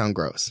not sound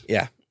gross.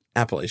 Yeah.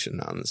 Appalachian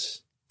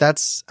Mountains.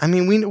 That's, I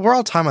mean, we're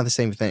all talking about the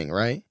same thing,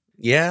 right?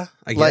 Yeah,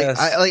 I Like, guess.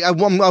 I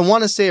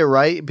want to say it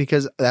right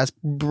because that's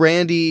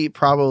Brandy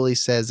probably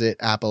says it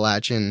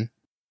Appalachian.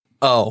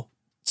 Oh,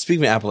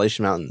 speaking of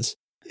Appalachian Mountains.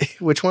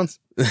 Which ones?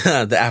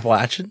 The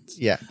Appalachians?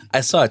 Yeah.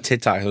 I saw a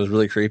TikTok. It was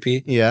really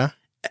creepy. Yeah.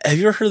 Have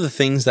you ever heard of the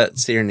things that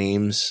say your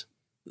names?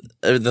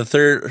 Heard of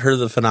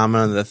the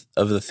phenomenon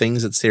of the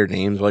things that say your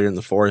names while you're in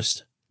the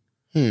forest?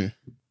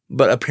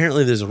 But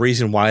apparently there's a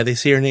reason why they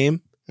say your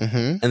name.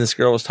 Mm-hmm. And this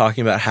girl was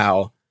talking about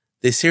how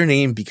they say your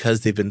name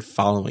because they've been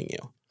following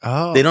you.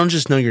 Oh. They don't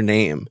just know your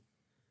name.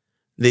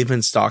 They've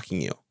been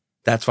stalking you.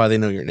 That's why they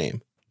know your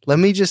name. Let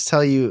me just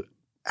tell you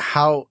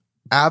how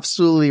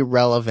absolutely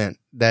relevant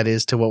that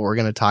is to what we're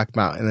going to talk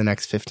about in the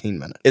next 15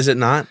 minutes. Is it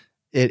not?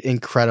 It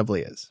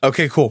incredibly is.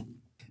 Okay, cool.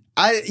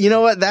 You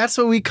know what? That's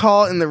what we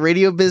call in the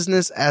radio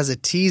business as a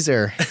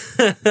teaser.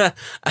 Did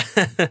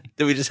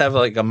we just have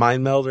like a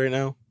mind meld right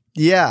now?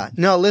 Yeah.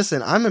 No,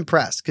 listen, I'm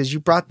impressed because you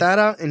brought that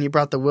out and you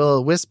brought the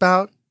Will-O-Wisp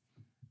out.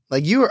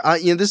 Like you were,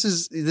 this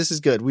is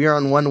good. We are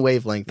on one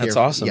wavelength here. That's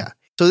awesome. Yeah.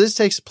 So this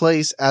takes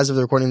place as of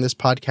the recording of this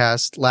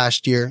podcast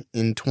last year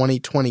in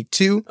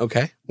 2022.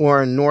 Okay.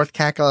 We're in North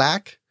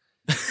Cackalack,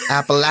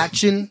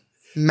 Appalachian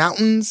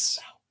Mountains.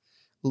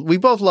 We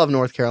both love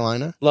North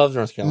Carolina. Love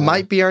North Carolina.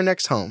 Might be our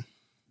next home.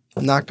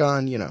 Knock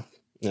on, No.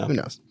 Who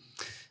knows?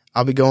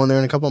 I'll be going there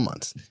in a couple of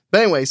months.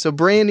 But anyway, so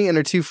Brandy and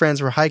her 2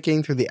 friends were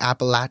hiking through the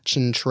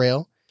Appalachian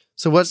Trail.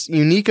 So what's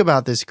unique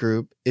about this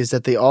group is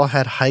that they all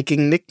had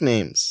hiking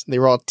nicknames. They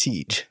were all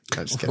Teej.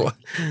 I'm just kidding.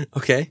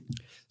 Okay.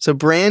 So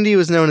Brandy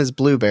was known as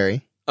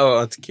Blueberry.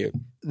 Oh, that's cute.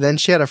 Then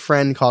she had a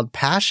friend called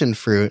Passion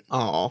Fruit.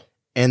 Oh.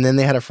 And then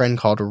they had a friend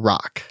called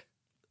Rock.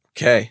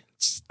 Okay.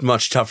 It's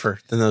much tougher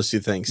than those 2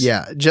 things.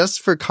 Yeah.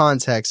 Just for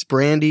context,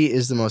 Brandy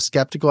is the most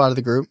skeptical out of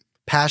the group.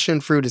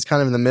 Passion Fruit is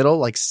kind of in the middle,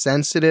 like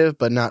sensitive,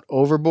 but not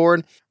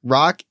overboard.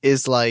 Rock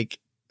is like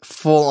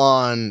full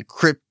on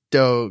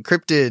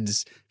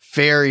cryptids,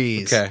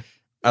 fairies. Okay.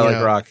 I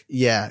like Rock.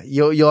 Yeah.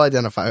 You'll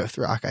identify with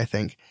Rock, I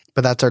think.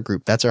 But that's our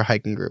group. That's our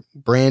hiking group.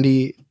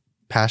 Brandy,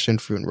 Passion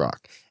Fruit, and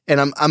Rock. And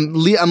I'm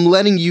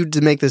letting you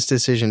to make this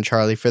decision,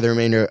 Charlie, for the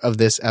remainder of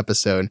this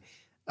episode.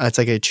 It's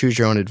like a choose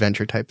your own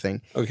adventure type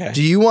thing. Okay.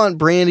 Do you want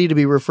Brandy to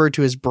be referred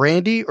to as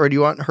Brandy or do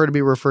you want her to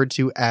be referred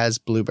to as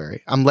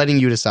Blueberry? I'm letting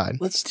you decide.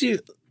 We're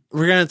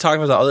going to talk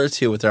about the other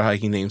 2 with their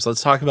hiking names.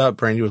 Let's talk about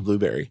Brandy with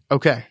Blueberry.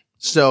 Okay.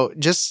 So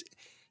just,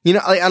 I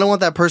don't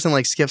want that person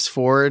like skips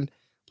forward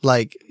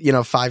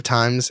 5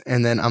 times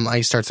and then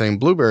I start saying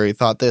Blueberry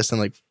thought this and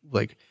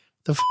like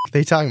the f*** are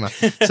they talking about?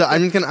 So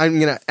I'm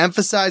gonna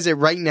emphasize it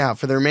right now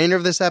for the remainder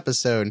of this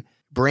episode.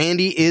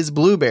 Brandy is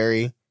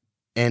Blueberry.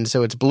 And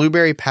so it's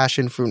Blueberry,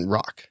 Passion Fruit, and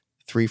Rock.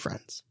 3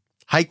 friends.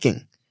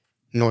 Hiking,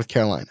 North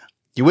Carolina.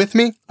 You with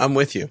me? I'm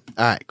with you.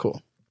 All right,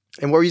 cool.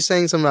 And what were you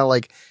saying? Something about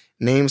like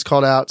names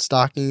called out,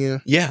 stalking you?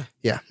 Yeah.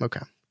 Yeah,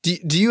 okay.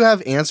 Do you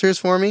have answers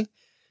for me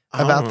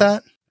about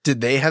that? Did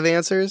they have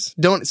answers?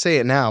 Don't say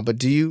it now, but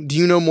do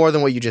you know more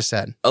than what you just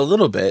said? A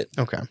little bit.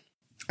 Okay.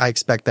 I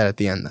expect that at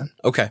the end then.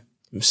 Okay.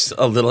 Just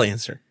a little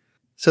answer.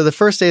 So the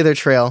first day of their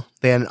trail,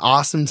 they had an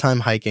awesome time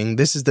hiking.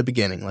 This is the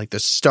beginning, like the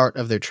start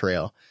of their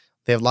trail.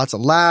 They have lots of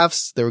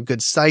laughs. There were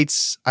good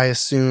sights, I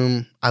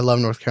assume. I love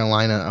North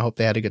Carolina. I hope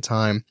they had a good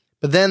time.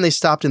 But then they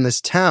stopped in this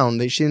town.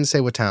 She didn't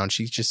say what town.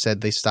 She just said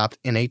they stopped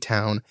in a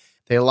town.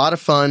 They had a lot of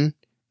fun.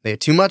 They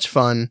had too much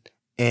fun.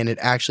 and it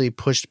actually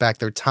pushed back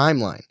their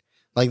timeline.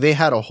 Like they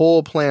had a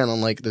whole plan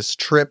on like this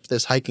trip,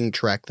 this hiking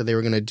trek that they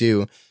were going to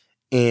do,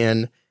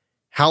 and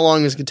how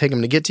long it was going to take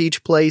them to get to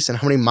each place and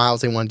how many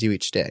miles they want to do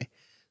each day.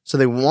 So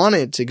they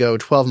wanted to go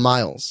 12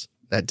 miles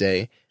that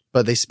day,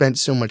 but they spent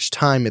so much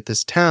time at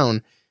this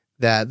town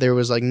that there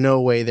was like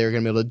no way they were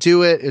going to be able to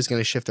do it. It was going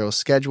to shift their whole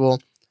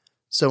schedule.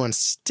 So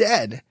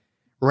instead,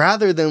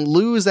 rather than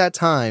lose that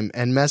time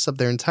and mess up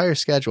their entire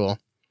schedule,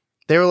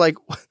 they were like,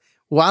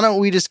 why don't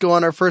we just go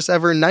on our first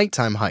ever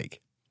nighttime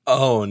hike?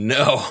 Oh,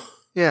 no.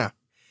 Yeah.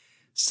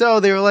 So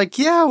they were like,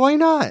 yeah, why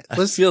not?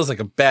 That feels like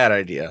a bad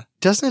idea.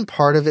 Doesn't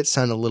part of it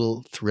sound a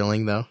little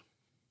thrilling, though?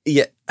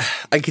 Yeah,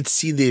 I could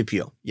see the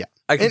appeal. Yeah.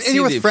 I could and see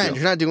you're the with friends.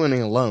 appeal. You're not doing it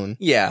alone.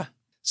 Yeah.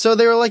 So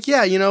they were like,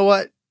 yeah, you know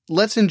what?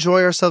 Let's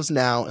enjoy ourselves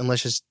now and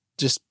let's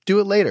just do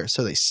it later.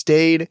 So they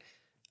stayed.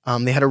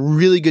 They had a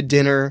really good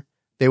dinner.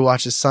 They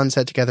watched the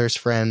sunset together as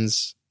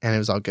friends, and it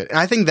was all good. And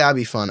I think that'd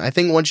be fun. I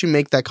think once you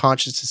make that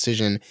conscious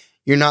decision,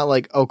 you're not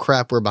like, oh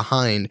crap, we're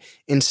behind.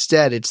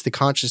 Instead, it's the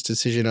conscious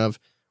decision of,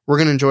 we're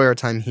going to enjoy our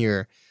time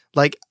here.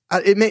 Like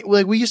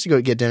we used to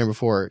go get dinner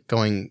before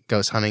going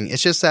ghost hunting.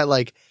 It's just that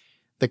like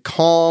the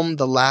calm,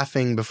 the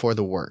laughing before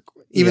the work.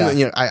 Even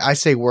though, I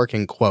say work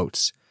in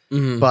quotes,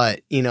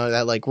 but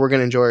that like we're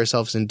going to enjoy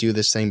ourselves and do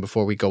this thing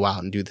before we go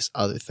out and do this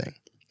other thing.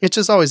 It's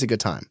just always a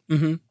good time.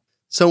 Mm-hmm.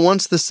 So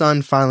once the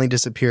sun finally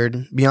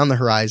disappeared beyond the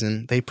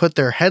horizon, they put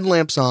their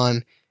headlamps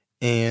on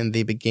and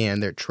they began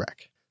their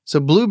trek. So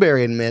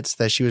Blueberry admits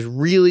that she was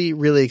really,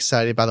 really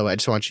excited. By the way, I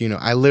just want you to know,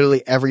 I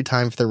literally every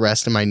time for the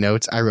rest of my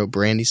notes, I wrote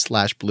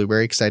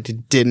Brandy/Blueberry because I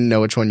didn't know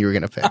which one you were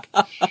going to pick.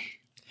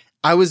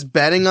 I was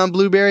betting on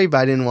Blueberry, but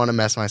I didn't want to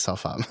mess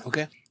myself up.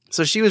 Okay.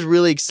 So she was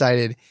really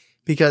excited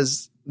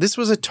because this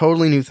was a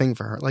totally new thing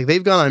for her. Like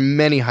they've gone on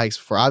many hikes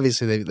before.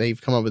 Obviously,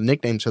 they've come up with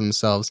nicknames for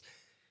themselves,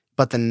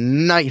 but the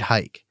night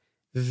hike,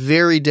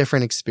 very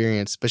different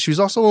experience. But she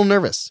was also a little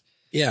nervous,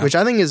 which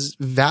I think is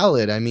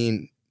valid. I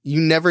mean, you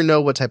never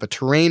know what type of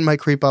terrain might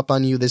creep up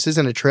on you. This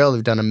isn't a trail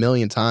they've done a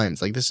million times.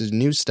 Like this is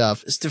new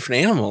stuff. It's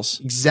different animals.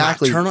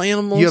 Exactly. Nocturnal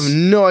animals. You have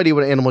no idea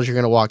what animals you're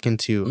going to walk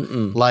into.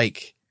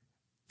 Like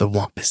the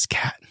Wampus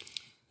cat.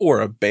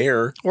 Or a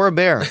bear. Or a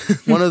bear.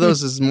 One of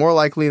those is more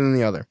likely than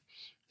the other.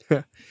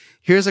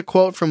 Here's a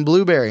quote from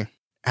Blueberry.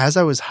 As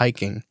I was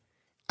hiking,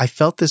 I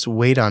felt this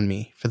weight on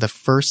me for the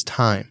first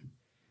time.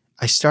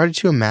 I started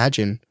to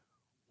imagine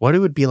what it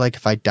would be like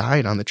if I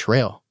died on the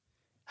trail,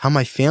 how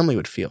my family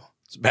would feel.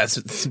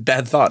 It's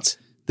bad thoughts.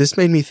 This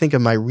made me think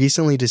of my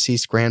recently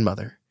deceased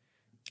grandmother.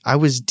 I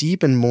was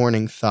deep in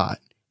mourning thought,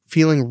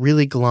 feeling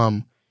really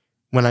glum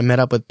when I met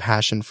up with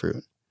Passion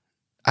Fruit.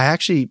 I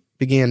actually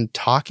began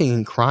talking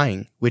and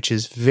crying, which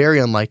is very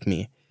unlike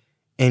me,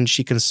 and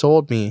she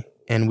consoled me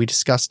and we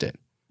discussed it,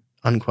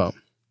 unquote.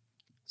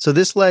 So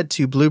this led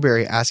to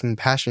Blueberry asking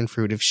Passion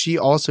Fruit if she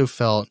also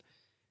felt,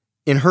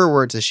 in her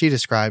words as she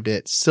described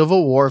it,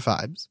 Civil War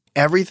vibes.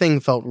 Everything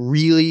felt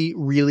really,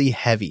 really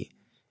heavy.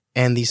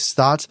 And these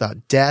thoughts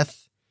about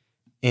death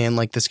and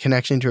like this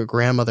connection to her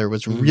grandmother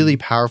was really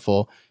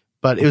powerful,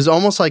 but it was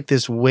almost like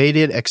this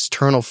weighted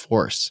external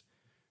force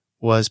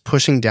was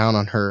pushing down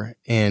on her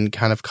and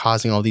kind of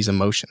causing all these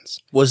emotions.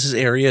 Was this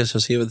area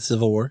associated with the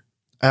Civil War?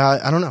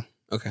 I don't know.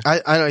 Okay.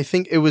 I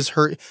think it was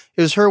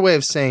her way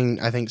of saying,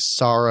 I think,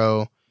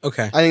 sorrow.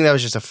 Okay. I think that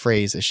was just a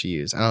phrase that she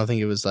used. I don't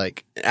think it was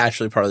like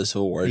actually part of the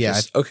Civil War. Yeah.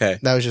 Okay.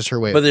 That was just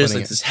her way but of there's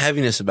putting like this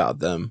heaviness about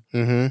them.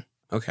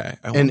 Mm-hmm. Okay.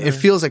 And it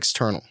feels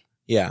external.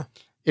 Yeah.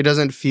 It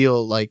doesn't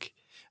feel like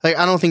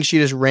I don't think she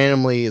just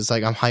randomly is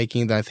like, I'm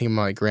hiking, then I think of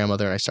my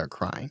grandmother and I start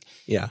crying.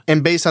 Yeah.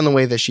 And based on the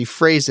way that she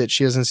phrased it,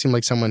 she doesn't seem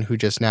like someone who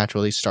just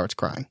naturally starts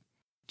crying.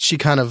 She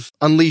kind of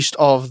unleashed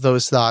all of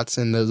those thoughts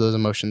and those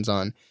emotions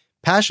on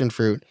Passion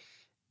Fruit.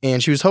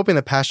 And she was hoping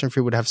that Passion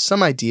Fruit would have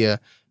some idea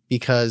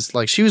because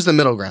like she was the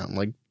middle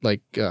ground.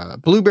 Like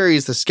Blueberry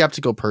is the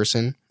skeptical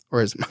person,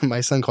 or as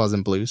my son calls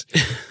them, Blues.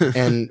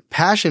 And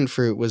Passion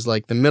Fruit was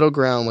like the middle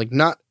ground, like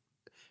not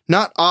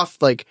off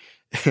like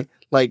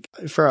like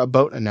for a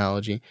boat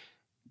analogy,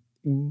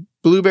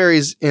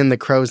 Blueberry's in the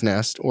crow's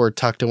nest or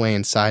tucked away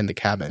inside the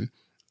cabin.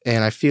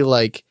 And I feel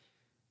like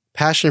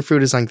Passion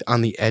Fruit is like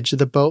on the edge of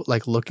the boat,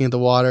 like looking at the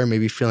water,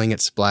 maybe feeling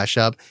it splash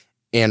up.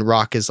 And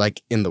Rock is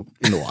like in the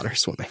water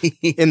swimming.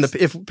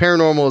 If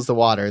paranormal is the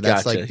water,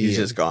 that's gotcha. like He's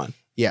just gone.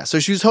 Yeah. So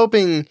she was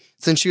hoping,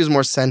 since she was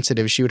more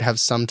sensitive, she would have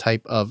some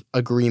type of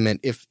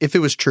agreement if it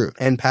was true.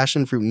 And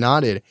Passion Fruit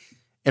nodded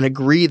and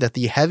agreed that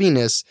the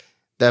heaviness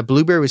that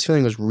Blueberry was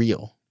feeling was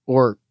real,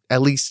 or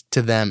at least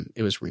to them,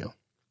 it was real.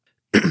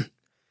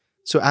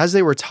 So as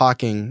they were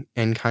talking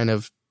and kind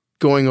of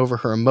going over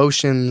her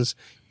emotions,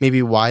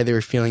 maybe why they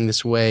were feeling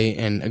this way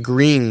and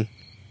agreeing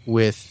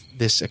with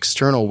this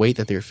external weight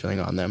that they were feeling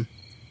on them,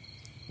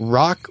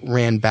 Rock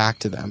ran back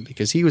to them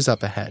because he was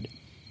up ahead.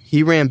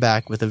 He ran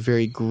back with a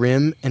very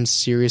grim and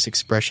serious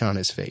expression on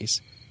his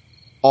face.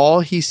 All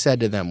he said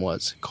to them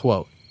was,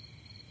 quote,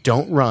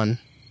 "Don't run,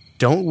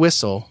 don't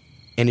whistle,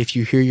 and if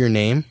you hear your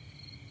name,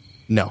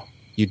 no,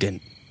 you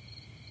didn't,"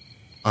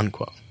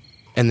 unquote.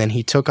 And then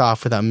he took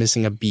off without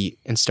missing a beat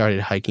and started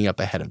hiking up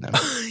ahead of them.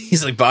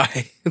 He's like,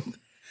 bye.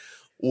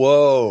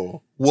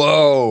 Whoa.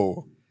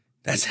 Whoa.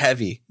 That's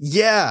heavy.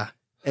 Yeah.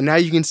 And now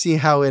you can see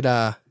how it,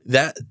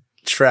 That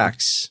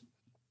tracks.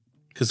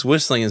 Because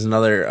whistling is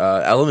another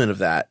element of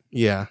that.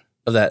 Yeah.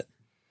 Of that.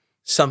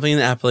 Something in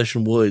the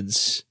Appalachian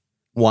Woods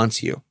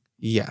wants you.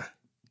 Yeah.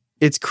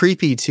 It's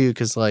creepy too,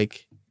 because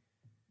like,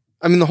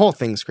 I mean, the whole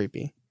thing's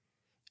creepy.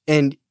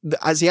 And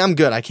I see, I'm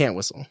good. I can't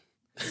whistle.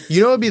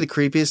 You know what would be the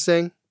creepiest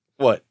thing?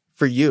 What?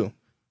 For you.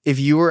 If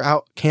you were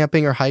out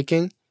camping or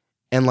hiking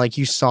and like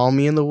you saw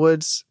me in the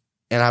woods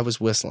and I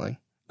was whistling.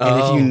 And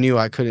if you knew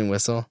I couldn't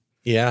whistle.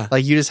 Yeah.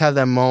 Like you just have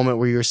that moment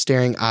where you're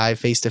staring eye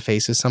face to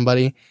face with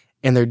somebody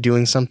and they're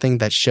doing something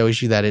that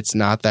shows you that it's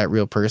not that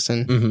real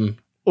person.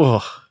 Mm-hmm.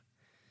 Ugh.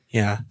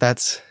 Yeah.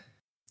 That's...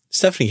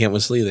 Stephanie can't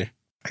whistle either.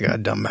 I got a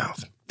dumb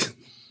mouth.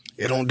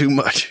 It don't do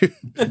much.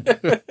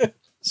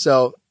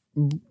 So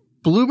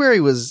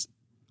Blueberry was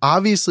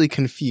obviously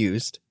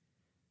confused.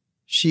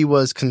 She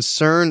was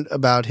concerned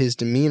about his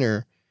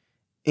demeanor.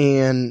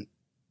 And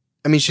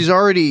I mean, she's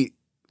already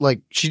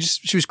like, she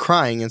was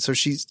crying. And so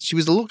she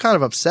was a little kind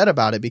of upset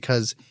about it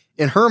because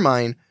in her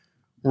mind,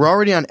 we're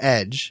already on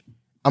edge.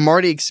 I'm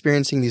already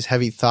experiencing these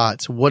heavy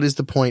thoughts. What is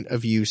the point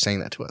of you saying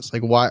that to us?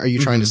 Like, why are you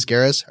trying to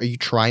scare us? Are you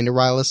trying to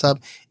rile us up?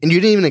 And you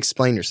didn't even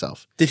explain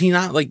yourself. Did he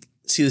not like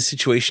see the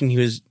situation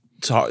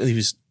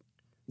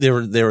they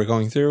were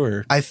going through?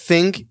 Or I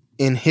think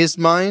in his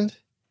mind,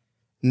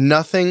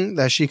 nothing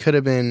that she could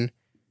have been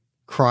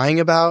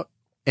crying about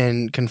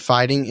and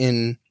confiding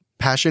in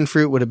passion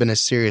fruit would have been as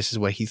serious as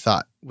what he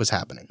thought was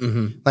happening.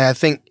 Mm-hmm. Like, I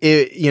think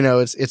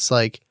it's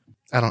like,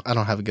 I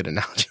don't have a good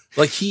analogy.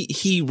 Like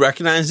he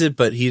recognized it,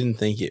 but he didn't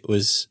think it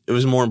was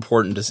more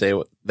important to say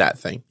that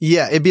thing.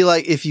 Yeah. It'd be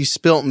like if you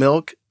spilt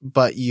milk,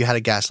 but you had a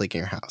gas leak in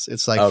your house.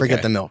 It's like,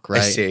 forget the milk,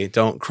 right? I see.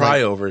 Don't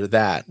cry over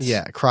that.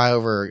 Yeah. Cry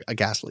over a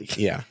gas leak.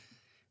 Yeah.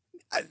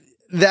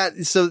 She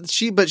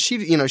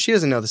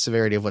doesn't know the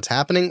severity of what's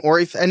happening or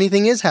if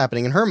anything is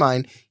happening in her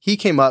mind. He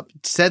came up,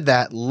 said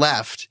that,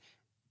 left.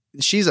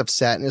 She's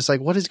upset. And it's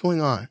like, what is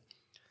going on?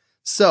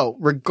 So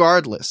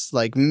regardless,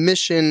 like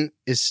mission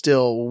is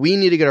still, we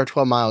need to get our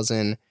 12 miles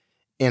in.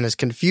 And as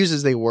confused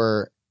as they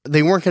weren't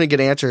going to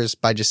get answers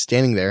by just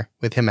standing there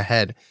with him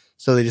ahead.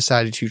 So they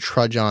decided to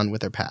trudge on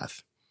with their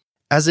path.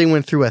 As they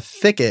went through a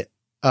thicket,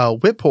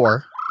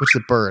 whippoor, which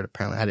is a bird,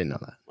 apparently. I didn't know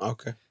that.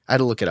 Okay. I had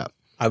to look it up.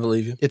 I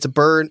believe you. It's a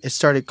bird. It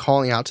started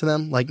calling out to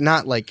them, like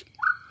not like,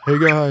 "Hey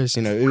guys,"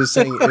 it was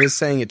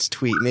saying its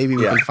tweet. Maybe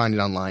we can find it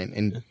online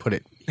and put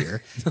it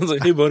here. Sounds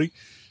like, "Hey buddy."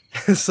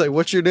 It's like,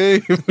 "What's your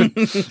name?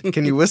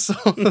 Can you whistle?"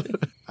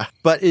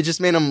 But it just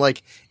made them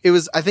like,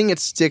 I think it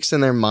sticks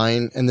in their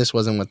mind, and this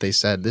wasn't what they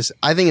said.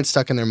 I think it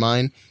stuck in their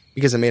mind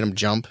because it made them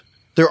jump.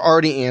 They're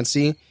already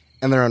antsy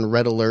and they're on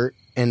red alert.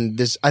 And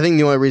I think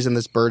the only reason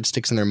this bird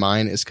sticks in their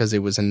mind is because it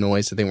was a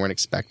noise that they weren't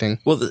expecting.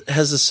 Well,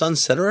 has the sun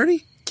set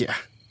already? Yeah.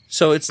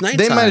 So it's nighttime.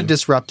 They might have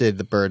disrupted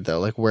the bird though,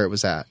 like where it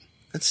was at.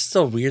 That's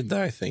still weird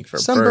though, I think, for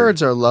some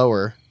birds are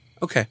lower.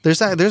 Okay. There's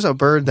a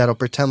bird that'll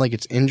pretend like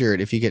it's injured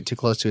if you get too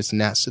close to its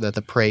nest so that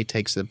the prey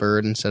takes the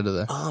bird instead of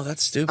the... Oh,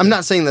 that's stupid. I'm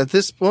not saying that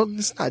it's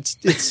not.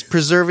 It's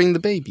preserving the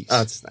babies. Oh,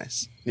 that's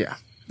nice. Yeah.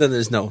 Then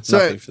there's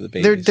nothing for the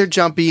babies. They're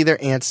jumpy, they're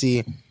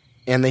antsy,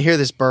 and they hear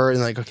this bird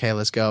and like, okay,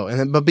 let's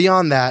go. But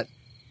beyond that,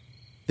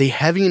 the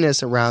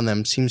heaviness around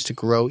them seems to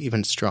grow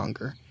even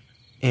stronger.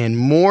 And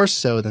more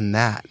so than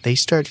that, they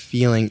start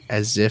feeling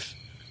as if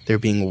they're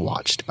being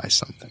watched by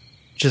something.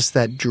 Just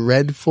that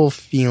dreadful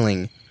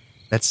feeling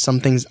that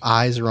something's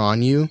eyes are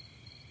on you,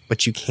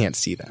 but you can't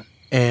see them.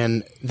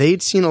 And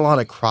they'd seen a lot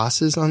of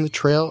crosses on the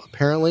trail,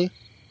 apparently.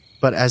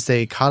 But as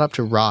they caught up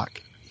to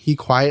Rock, he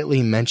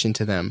quietly mentioned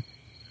to them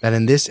that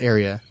in this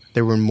area,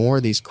 there were more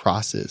of these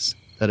crosses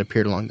that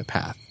appeared along the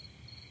path.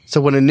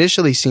 So what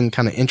initially seemed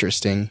kind of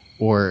interesting,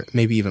 or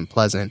maybe even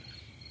pleasant,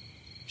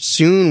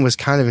 soon was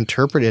kind of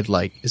interpreted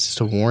like, is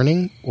this a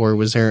warning? Or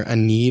was there a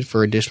need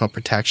for additional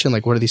protection?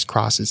 Like, what are these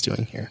crosses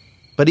doing here?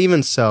 But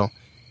even so,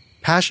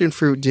 Passion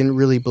Fruit didn't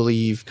really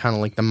believe kind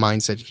of like the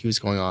mindset he was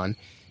going on.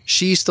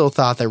 She still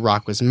thought that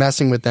Rock was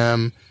messing with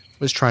them,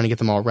 was trying to get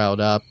them all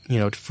riled up,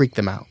 to freak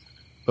them out.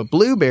 But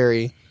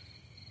Blueberry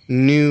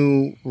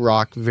knew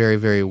Rock very,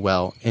 very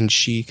well, and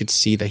she could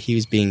see that he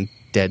was being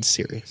dead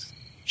serious.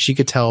 She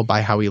could tell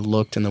by how he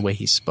looked and the way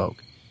he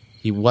spoke.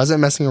 He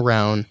wasn't messing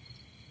around,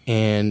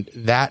 and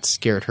that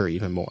scared her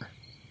even more.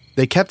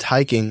 They kept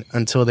hiking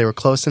until they were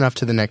close enough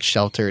to the next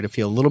shelter to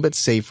feel a little bit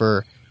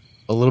safer,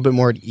 a little bit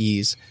more at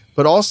ease,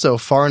 but also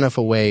far enough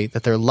away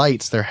that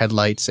their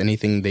headlights,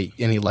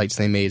 any lights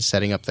they made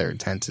setting up their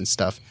tents and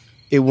stuff,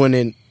 it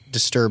wouldn't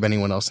disturb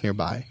anyone else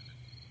nearby.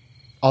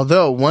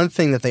 Although, one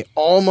thing that they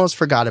almost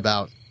forgot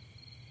about,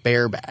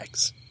 bear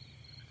bags.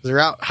 They're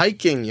out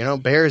hiking,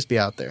 bears be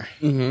out there.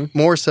 Mm-hmm.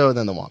 More so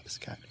than the Wampus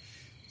Cat.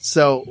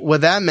 So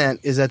what that meant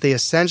is that they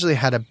essentially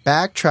had to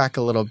backtrack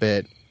a little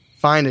bit,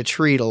 find a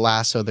tree to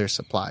lasso their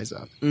supplies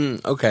up.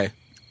 Okay.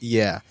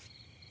 Yeah.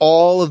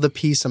 All of the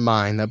peace of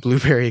mind that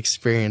Blueberry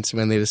experienced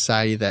when they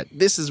decided that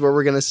this is where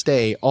we're going to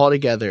stay all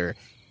together,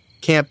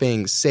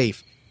 camping,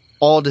 safe,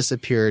 all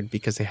disappeared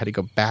because they had to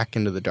go back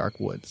into the dark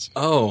woods.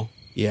 Oh.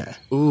 Yeah.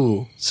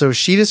 Ooh. So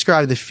she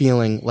described the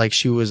feeling like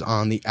she was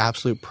on the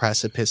absolute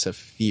precipice of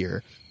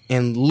fear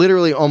and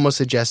literally almost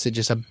suggested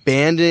just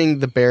abandoning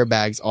the bear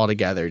bags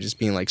altogether, just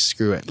being like,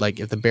 screw it. Like,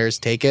 if the bears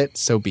take it,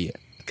 so be it.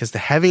 Because the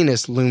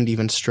heaviness loomed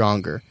even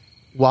stronger.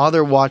 While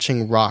they're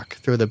watching Rock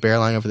throw the bear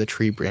line over the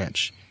tree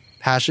branch,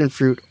 Passion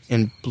Fruit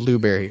and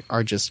Blueberry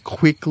are just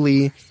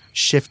quickly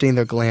shifting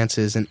their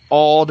glances in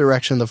all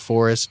directions of the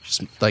forest,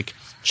 just like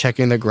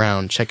checking the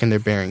ground, checking their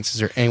bearings. Is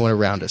there anyone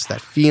around us?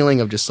 That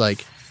feeling of just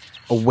like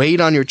a weight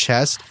on your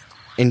chest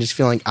and just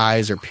feeling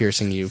eyes are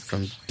piercing you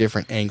from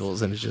different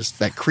angles. And it's just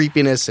that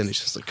creepiness. And it's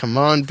just like, come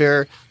on,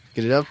 bear,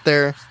 get it up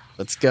there.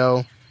 Let's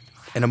go.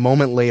 And a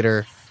moment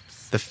later,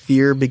 the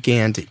fear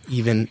began to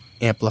even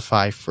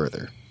amplify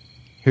further.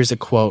 Here's a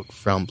quote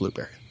from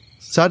Blueberry.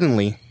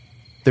 Suddenly,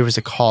 there was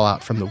a call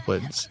out from the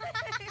woods.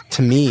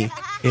 To me,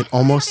 it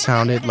almost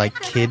sounded like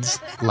kids'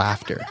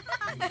 laughter.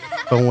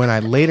 But when I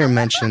later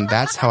mentioned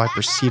that's how I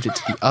perceived it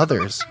to the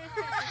others,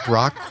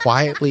 Brock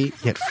quietly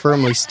yet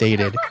firmly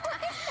stated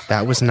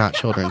that was not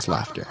children's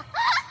laughter.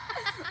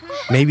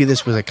 Maybe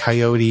this was a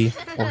coyote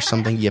or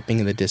something yipping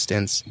in the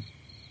distance,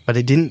 but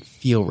it didn't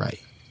feel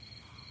right.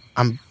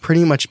 I'm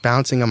pretty much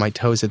bouncing on my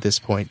toes at this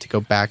point to go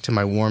back to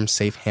my warm,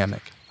 safe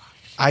hammock.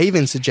 I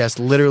even suggest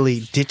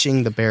literally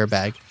ditching the bear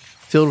bag,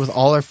 filled with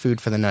all our food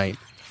for the night.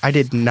 I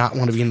did not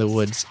want to be in the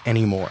woods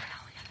anymore.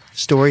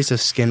 Stories of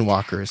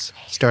skinwalkers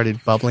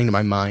started bubbling to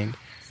my mind,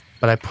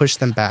 but I pushed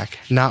them back,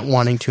 not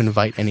wanting to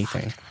invite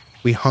anything.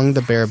 We hung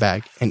the bear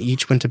bag and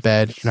each went to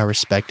bed in our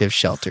respective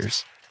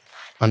shelters.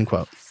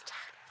 Unquote.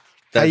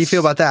 How do you feel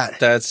about that?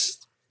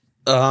 That's,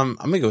 I'm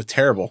going to go with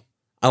terrible.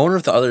 I wonder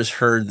if the others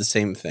heard the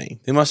same thing.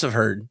 They must have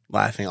heard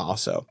laughing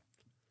also.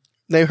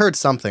 They heard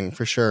something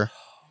for sure.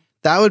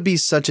 That would be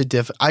such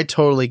a I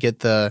totally get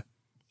the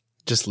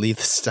just leave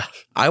the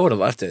stuff. I would have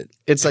left it.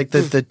 It's like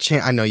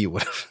I know you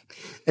would have.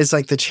 It's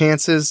like the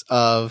chances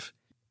of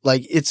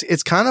like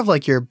it's kind of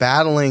like you're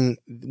battling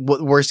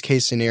worst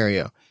case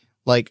scenario.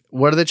 Like,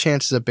 what are the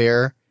chances a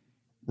bear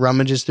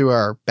rummages through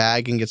our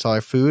bag and gets all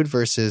our food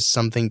versus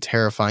something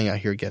terrifying out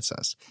here gets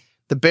us?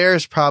 The bear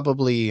is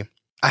probably,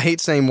 I hate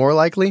saying more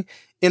likely,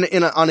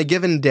 on a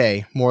given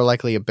day, more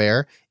likely a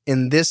bear.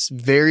 In this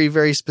very,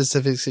 very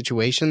specific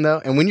situation,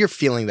 though, and when you're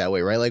feeling that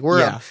way, right? Like, we're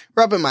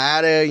up in my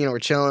attic, we're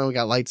chilling, we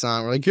got lights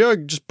on. We're like, yeah,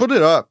 just put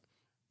it up.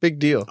 Big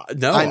deal.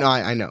 No.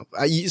 I know.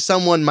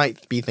 Someone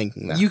might be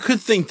thinking that. You could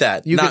think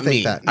that. You not could think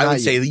me. that. I would Not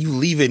say you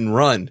leave it and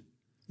run.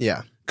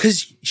 Yeah.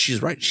 Because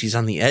she's right. She's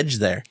on the edge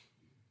there.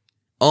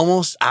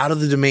 Almost out of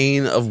the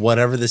domain of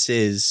whatever this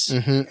is.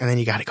 Mm-hmm. And then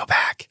you got to go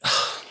back.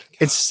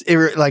 It's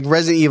like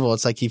Resident Evil.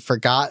 It's like you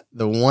forgot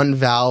the one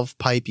valve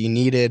pipe you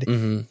needed.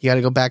 Mm-hmm. You got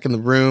to go back in the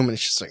room, and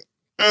it's just like,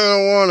 I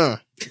don't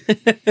want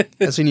to.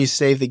 That's when you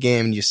save the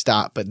game and you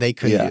stop, but they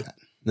couldn't do that.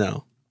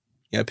 No.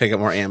 You got to pick up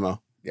more ammo.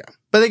 Yeah.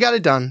 But they got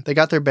it done. They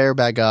got their bear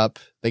bag up.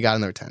 They got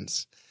in their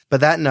tents.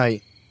 But that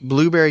night,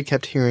 Blueberry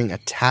kept hearing a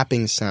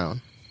tapping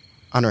sound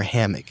on her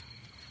hammock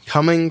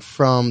coming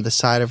from the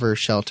side of her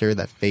shelter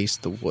that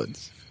faced the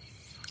woods.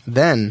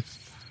 Then,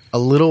 a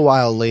little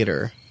while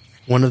later,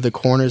 one of the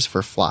corners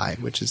for fly,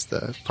 which is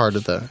the part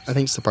of I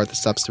think it's the part that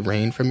stops the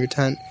rain from your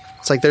tent.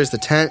 It's like there's the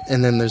tent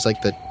and then there's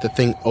like the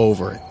thing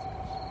over it.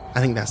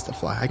 I think that's the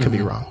fly. I could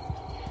be wrong.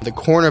 The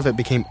corner of it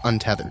became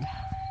untethered.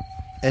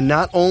 And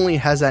not only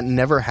has that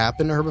never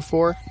happened to her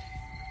before,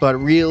 but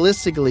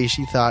realistically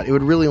she thought it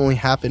would really only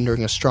happen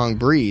during a strong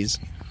breeze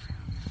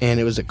and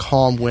it was a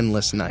calm,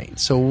 windless night.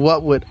 So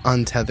what would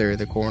untether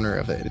the corner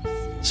of it?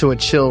 So a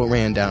chill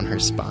ran down her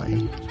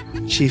spine.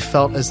 She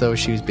felt as though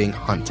she was being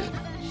hunted,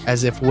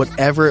 as if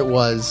whatever it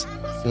was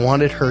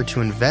wanted her to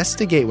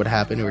investigate what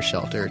happened to her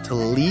shelter, to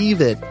leave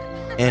it,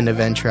 and to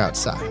venture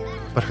outside.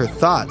 But her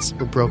thoughts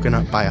were broken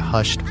up by a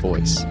hushed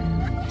voice.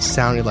 It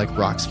sounded like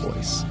Rock's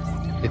voice.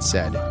 It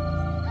said,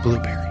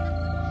 Blueberry.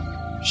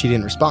 She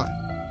didn't respond.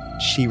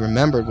 She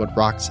remembered what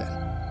Rock said.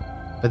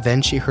 But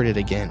then she heard it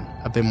again,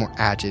 a bit more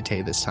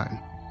agitated this time.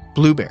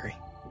 Blueberry.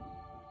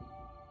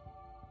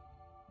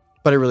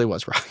 But it really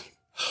was Rock.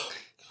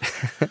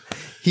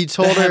 He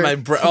told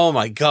her... oh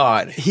my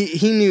God.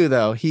 He knew,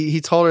 though.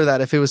 He told her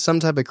that if it was some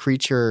type of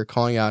creature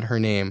calling out her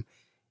name,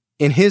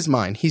 in his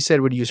mind, he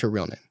said would use her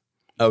real name.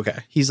 Okay.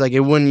 He's like, it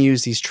wouldn't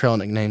use these trail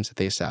nicknames that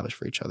they established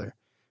for each other.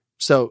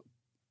 So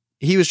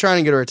he was trying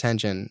to get her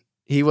attention.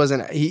 He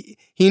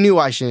knew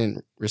why she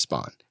didn't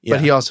respond. Yeah.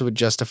 But he also would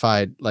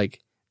justify, like,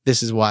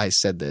 this is why I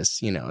said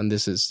this, and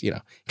this is,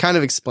 kind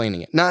of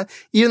explaining it. Not,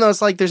 even though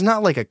it's like, there's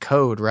not like a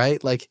code,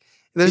 right? Like,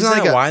 there's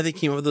not like why they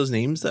came up with those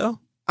names, though?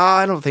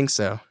 I don't think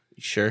so.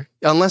 You sure?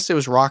 Unless it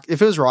was Rock.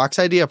 If it was Rock's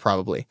idea,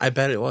 probably. I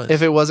bet it was.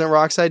 If it wasn't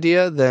Rock's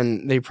idea,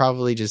 then they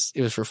probably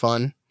it was for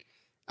fun.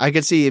 I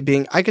could see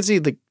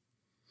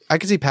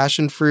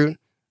Passion Fruit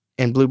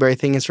and Blueberry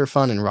thing is for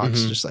fun, and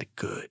Rock's just like,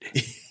 good.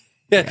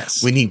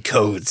 Yes. We need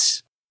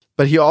codes.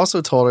 But he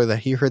also told her that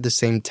he heard the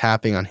same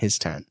tapping on his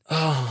tent.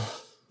 Oh.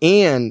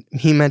 And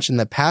he mentioned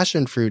that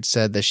Passion Fruit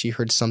said that she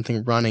heard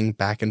something running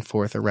back and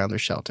forth around their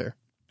shelter.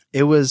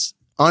 It was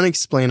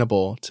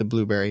unexplainable to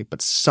Blueberry,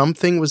 but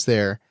something was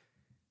there.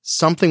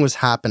 Something was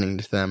happening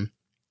to them.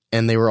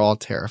 and they were all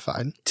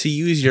terrified. To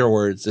use your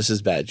words, this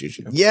is bad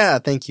juju. Yeah,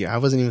 thank you. I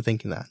wasn't even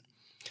thinking that.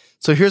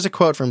 So here's a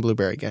quote from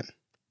Blueberry again.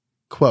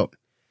 Quote,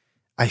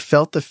 I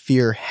felt the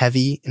fear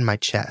heavy in my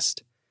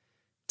chest.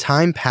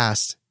 Time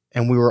passed,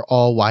 and we were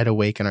all wide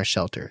awake in our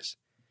shelters.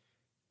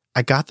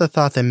 I got the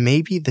thought that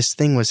maybe this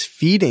thing was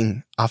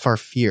feeding off our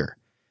fear,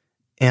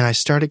 and I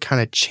started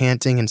kind of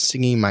chanting and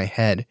singing in my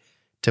head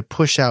to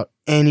push out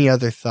any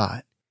other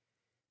thought.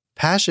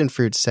 Passion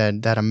Fruit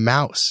said that a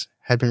mouse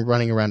had been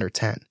running around her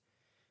tent,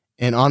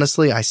 and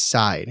honestly, I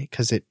sighed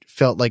because it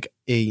felt like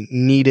a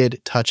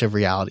needed touch of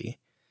reality.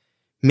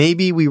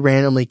 Maybe we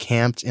randomly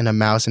camped in a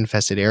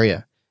mouse-infested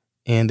area,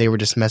 and they were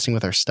just messing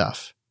with our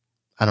stuff.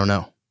 I don't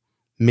know.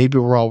 Maybe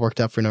we're all worked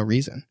up for no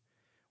reason.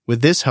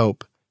 With this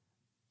hope,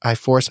 I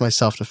forced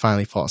myself to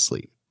finally fall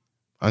asleep.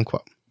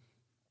 Unquote.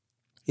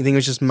 You think it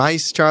was just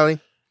mice, Charlie?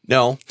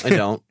 No, I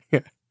don't.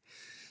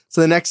 So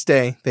the next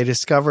day, they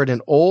discovered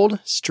an old,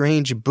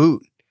 strange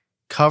boot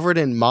covered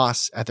in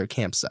moss at their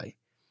campsite,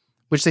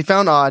 which they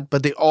found odd,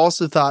 but they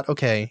also thought,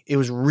 okay, it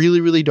was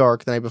really, really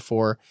dark the night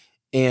before,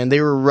 and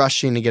they were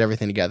rushing to get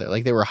everything together.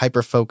 Like they were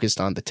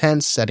hyper-focused on the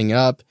tents, setting it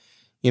up,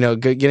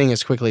 getting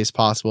as quickly as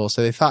possible.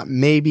 So they thought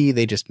maybe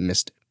they just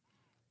missed it.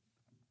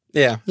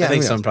 Yeah, I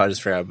think someone probably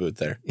just forgot a boot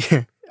there.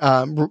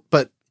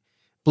 But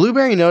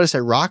Blueberry noticed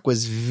that Rock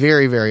was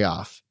very, very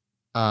off.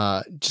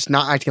 Just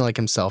not acting like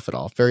himself at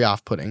all. Very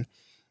off-putting.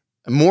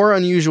 More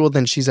unusual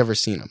than she's ever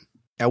seen him.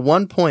 At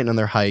one point on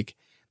their hike,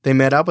 they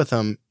met up with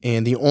him,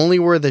 and the only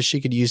word that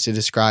she could use to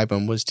describe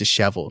him was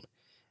disheveled,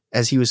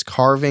 as he was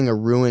carving a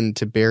ruin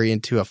to bury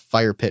into a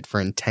fire pit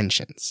for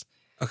intentions.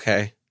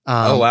 Okay.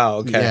 Oh, wow.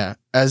 Okay. Yeah.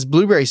 As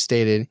Blueberry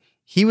stated,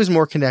 he was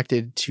more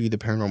connected to the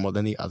paranormal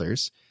than the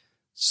others.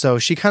 So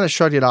she kind of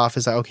shrugged it off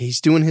as like, okay, he's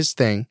doing his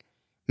thing.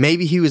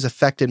 Maybe he was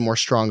affected more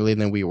strongly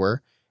than we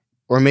were.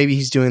 Or maybe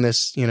he's doing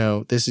this,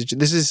 this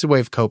is his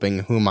way of coping.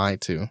 Who am I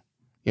to,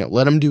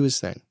 let him do his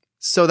thing.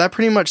 So that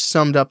pretty much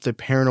summed up the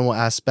paranormal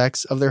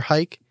aspects of their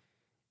hike.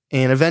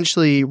 And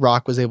eventually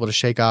Rock was able to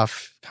shake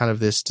off kind of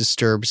this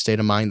disturbed state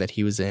of mind that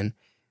he was in.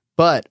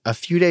 But a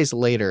few days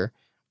later,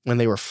 when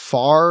they were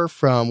far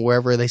from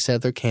wherever they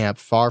set their camp,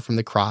 far from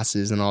the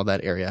crosses and all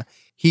that area,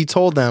 he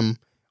told them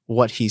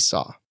what he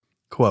saw.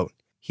 Quote,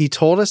 he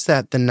told us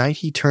that the night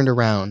he turned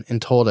around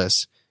and told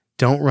us,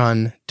 don't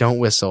run, don't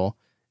whistle,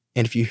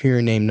 and if you hear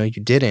your name, no,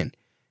 you didn't,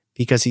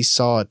 because he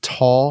saw a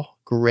tall,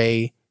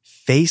 gray,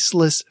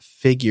 faceless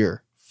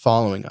figure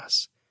following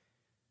us.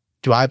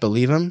 Do I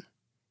believe him?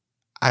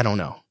 I don't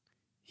know.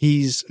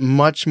 He's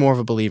much more of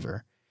a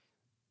believer.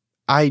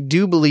 I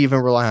do believe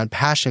and rely on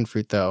Passion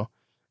Fruit, though.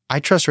 I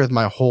trust her with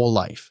my whole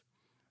life.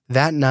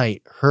 That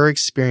night, her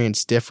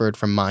experience differed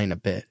from mine a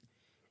bit.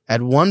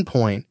 At one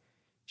point,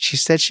 she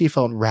said she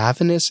felt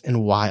ravenous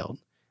and wild,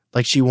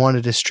 like she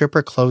wanted to strip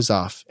her clothes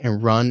off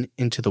and run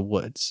into the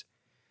woods.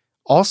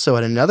 Also,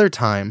 at another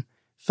time,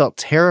 felt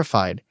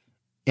terrified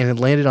and had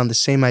landed on the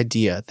same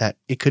idea that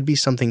it could be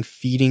something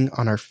feeding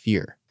on our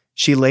fear.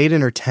 She laid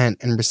in her tent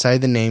and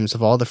recited the names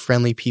of all the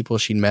friendly people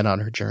she'd met on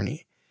her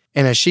journey,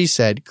 and as she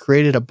said,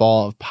 created a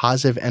ball of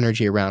positive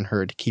energy around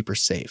her to keep her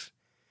safe.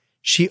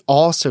 She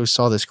also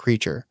saw this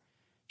creature.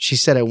 She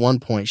said at one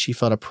point she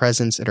felt a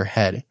presence at her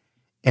head,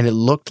 and it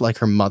looked like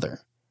her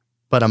mother,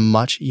 but a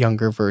much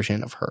younger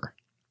version of her.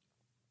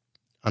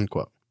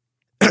 Unquote.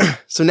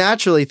 So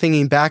naturally,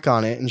 thinking back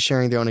on it and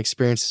sharing their own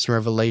experiences and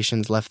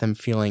revelations left them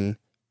feeling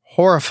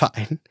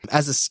horrified.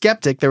 As a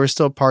skeptic, there were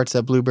still parts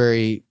that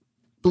Blueberry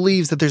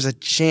believes that there's a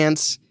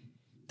chance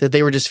that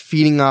they were just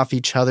feeding off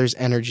each other's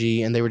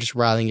energy and they were just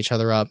riling each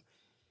other up.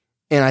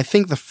 And I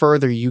think the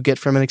further you get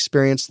from an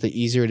experience, the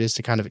easier it is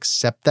to kind of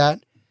accept that.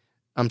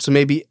 So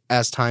maybe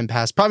as time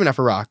passed, probably not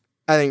for Rock.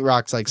 I think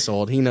Rock's like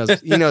sold. He knows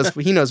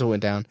what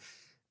went down.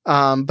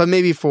 But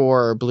maybe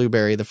for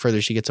Blueberry, the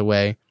further she gets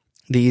away,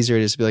 the easier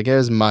it is to be like, it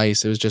was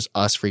mice. It was just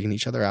us freaking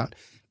each other out.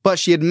 But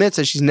she admits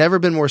that she's never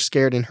been more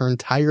scared in her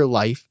entire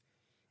life.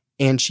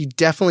 And she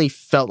definitely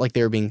felt like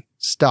they were being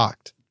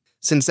stalked.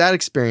 Since that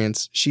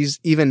experience, she's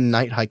even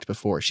night hiked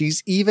before.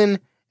 She's even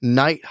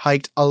night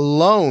hiked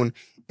alone.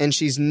 And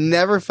she's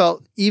never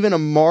felt even a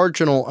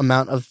marginal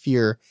amount of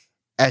fear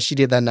as she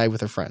did that night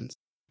with her friends.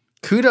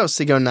 Kudos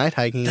to go night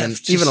hiking and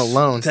even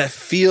alone. That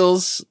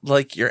feels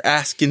like you're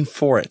asking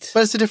for it.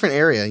 But it's a different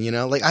area,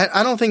 Like,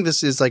 I don't think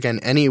this is like an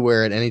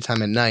anywhere at any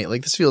time at night.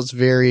 Like, this feels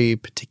very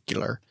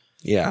particular.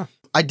 Yeah.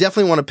 I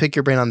definitely want to pick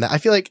your brain on that. I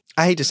feel like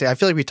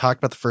we talked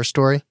about the first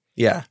story.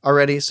 Yeah.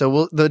 Already.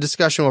 So the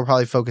discussion will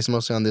probably focus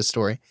mostly on this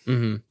story.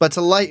 Mm-hmm. But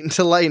to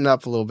lighten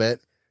up a little bit,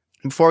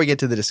 before we get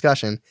to the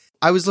discussion,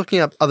 I was looking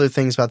up other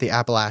things about the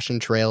Appalachian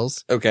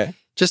trails. Okay.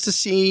 Just to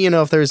see,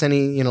 if there's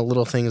any,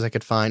 little things I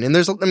could find. And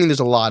there's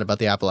a lot about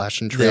the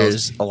Appalachian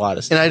trails. There's a lot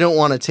of stuff. And I don't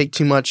want to take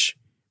too much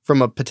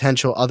from a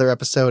potential other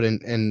episode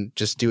and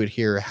just do it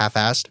here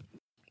half-assed.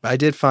 But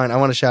I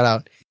want to shout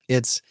out,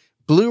 it's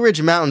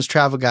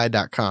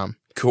BlueRidgeMountainsTravelGuide.com.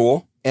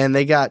 Cool. And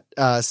they got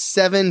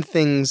 7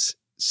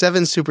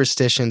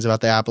 superstitions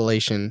about the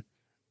Appalachian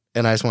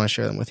and I just want to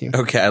share them with you.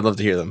 Okay, I'd love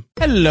to hear them.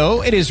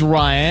 Hello, it is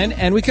Ryan,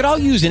 and we could all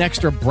use an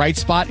extra bright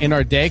spot in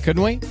our day,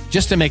 couldn't we?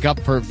 Just to make up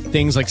for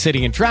things like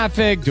sitting in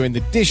traffic, doing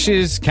the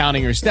dishes,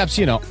 counting your steps,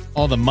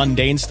 all the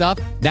mundane stuff.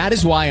 That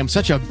is why I'm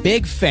such a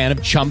big fan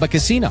of Chumba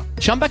Casino.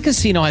 Chumba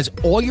Casino has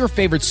all your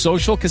favorite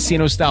social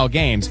casino-style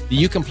games that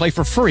you can play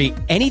for free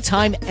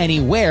anytime,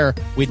 anywhere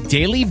with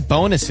daily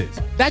bonuses.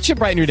 That should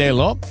brighten your day a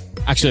little.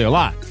 Actually, a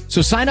lot.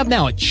 So sign up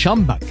now at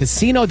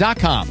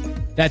ChumbaCasino.com.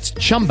 That's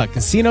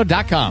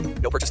ChumbaCasino.com.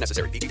 No purchase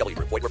necessary. VGW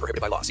Group. Void where prohibited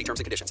by law. See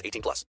terms and conditions.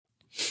 18+.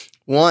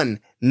 1,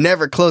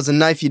 never close a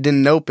knife you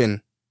didn't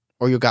open,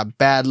 or you got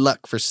bad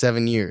luck for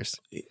 7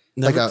 years.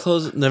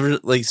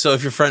 So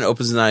if your friend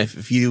opens a knife,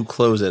 if you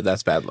close it,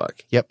 that's bad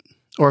luck. Yep.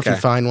 Or if you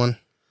find one.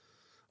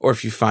 Or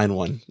if you find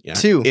one. Yeah.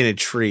 2, in a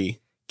tree.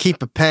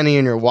 Keep a penny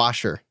in your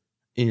washer.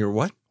 In your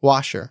what?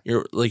 Washer.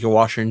 Your like a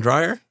washer and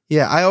dryer?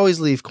 Yeah, I always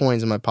leave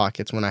coins in my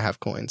pockets when I have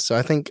coins, so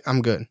I think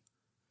I'm good.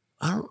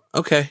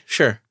 Okay,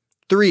 sure.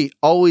 3,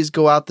 always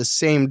go out the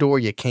same door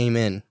you came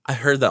in. I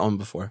heard that one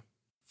before.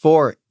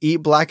 4, eat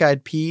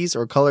black-eyed peas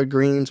or colored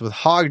greens with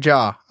hog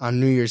jaw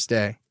on New Year's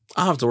Day.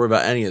 I don't have to worry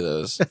about any of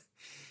those.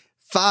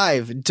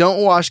 5,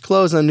 don't wash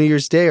clothes on New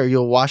Year's Day or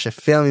you'll wash a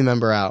family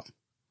member out.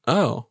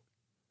 Oh.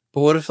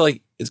 But what if,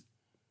 it's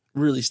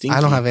really stinky?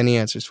 I don't have any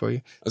answers for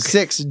you. Okay.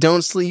 6,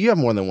 don't sleep. You have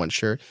more than one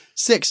shirt.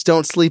 6,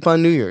 don't sleep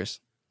on New Year's.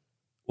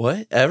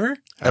 What? Ever?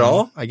 At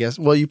all? I guess.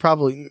 Well, you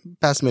probably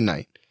past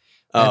midnight.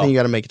 I think you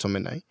got to make it till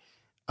midnight.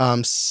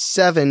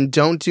 7,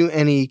 don't do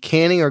any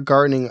canning or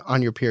gardening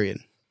on your period.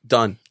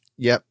 Done.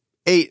 Yep.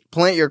 8,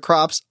 plant your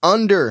crops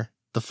under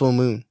the full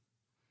moon.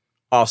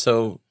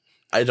 Also,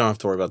 I don't have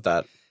to worry about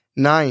that.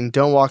 9,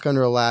 don't walk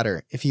under a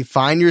ladder. If you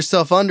find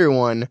yourself under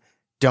one,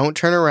 don't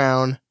turn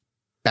around,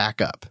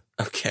 back up.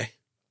 Okay.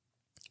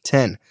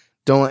 10,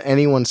 don't let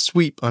anyone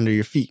sweep under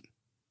your feet.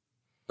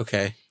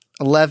 Okay.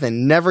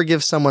 11, never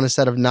give someone a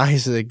set of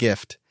knives as a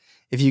gift.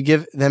 If you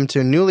give them to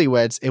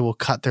newlyweds, it will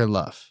cut their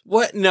love.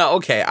 What? No,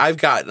 okay. I've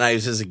got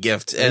knives as a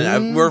gift,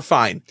 and we're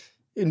fine.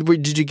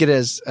 Did you get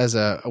it as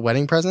a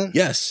wedding present?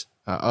 Yes.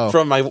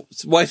 From my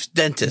wife's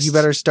dentist. You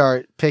better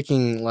start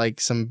picking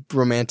some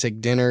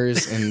romantic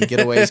dinners and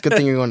getaways. Good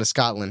thing you're going to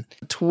Scotland.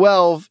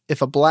 12,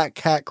 if a black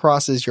cat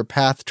crosses your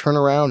path, turn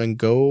around and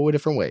go a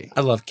different way.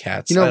 I love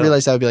cats. You don't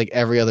realize that would be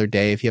every other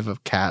day if you have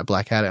a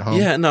black cat at home?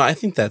 Yeah, no, I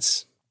think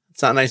it's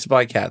not nice to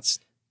buy cats.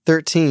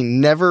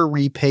 13, never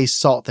repay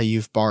salt that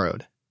you've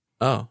borrowed.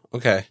 Oh,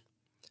 okay.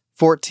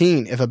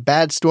 14, if a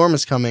bad storm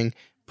is coming,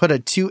 put a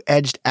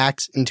 2-edged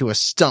axe into a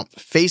stump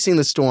facing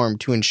the storm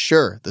to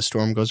ensure the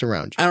storm goes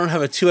around you. I don't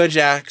have a 2-edged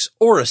axe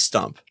or a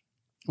stump.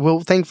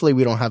 Well, thankfully,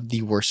 we don't have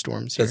the worst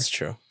storms here. That's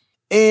true.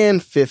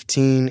 And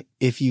 15,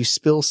 if you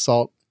spill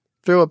salt,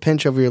 throw a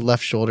pinch over your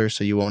left shoulder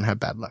so you won't have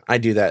bad luck. I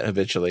do that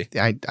habitually.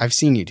 I've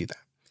seen you do that.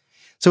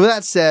 So with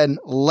that said,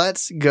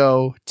 let's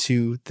go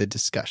to the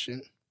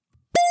discussion.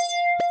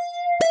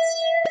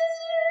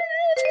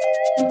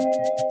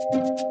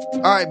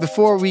 All right,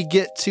 before we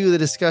get to the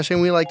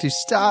discussion, we like to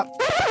stop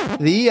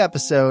the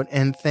episode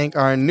and thank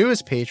our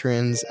newest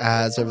patrons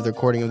as of the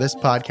recording of this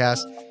podcast,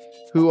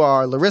 who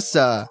are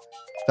Larissa,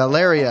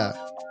 Valeria,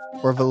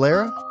 or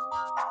Valera?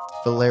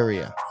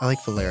 Valeria. I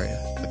like Valeria.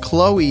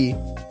 Chloe,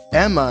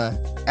 Emma,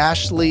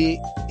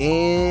 Ashley,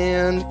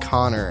 and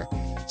Connor.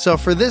 So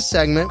for this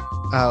segment,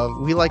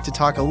 we like to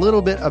talk a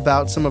little bit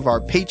about some of our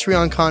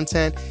Patreon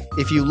content.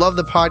 If you love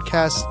the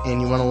podcast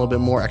and you want a little bit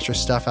more extra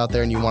stuff out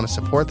there and you want to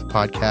support the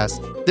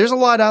podcast, there's a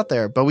lot out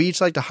there, but we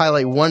each like to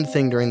highlight one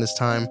thing during this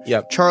time.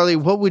 Yep. Charlie,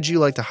 what would you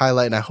like to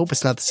highlight? And I hope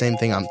it's not the same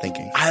thing I'm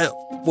thinking.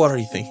 What are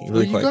you thinking?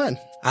 Really quick. Go ahead.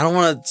 I don't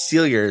want to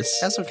steal yours.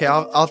 That's okay.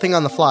 I'll think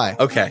on the fly.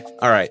 Okay.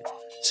 All right.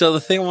 So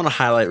the thing I want to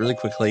highlight really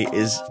quickly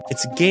is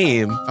it's a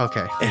game.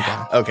 Okay.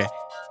 Okay.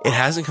 It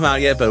hasn't come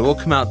out yet, but it will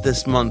come out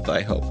this month,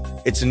 I hope.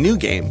 It's a new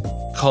game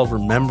called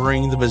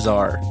Remembering the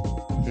Bazaar.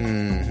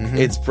 Mm-hmm.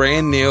 It's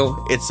brand new.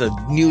 It's a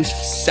new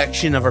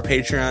section of our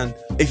Patreon.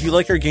 If you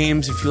like our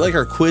games, if you like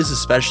our quiz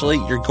especially,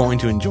 you're going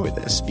to enjoy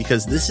this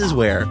because this is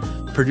where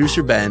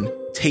producer Ben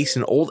takes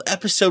an old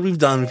episode we've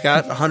done. We've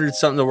got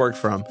 100-something to work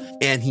from,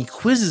 and he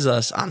quizzes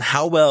us on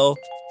how well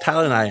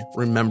Tyler and I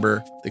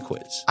remember the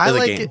quiz. I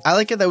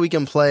like it that we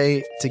can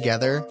play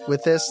together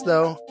with this,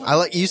 though.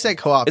 You said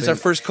co-op. It's our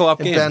first co-op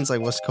game. Ben's like,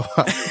 what's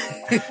co-op?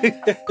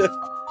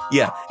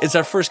 Yeah, it's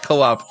our first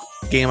co-op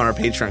game on our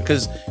Patreon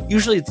because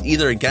usually it's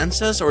either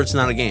against us or it's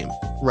not a game.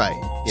 Right.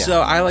 Yeah.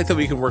 So I like that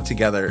we can work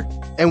together.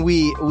 And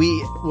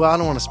well, I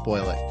don't want to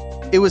spoil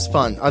it. It was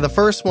fun. The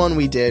first one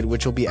we did,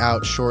 which will be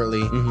out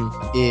shortly,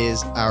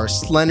 is our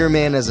Slender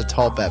Man as a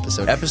Tulp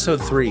episode.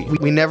 Episode 3.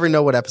 We never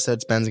know what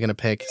episodes Ben's going to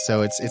pick,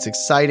 so it's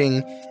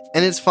exciting.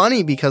 And it's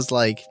funny because,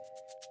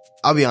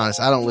 I'll be honest,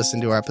 I don't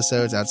listen to our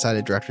episodes outside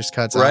of Director's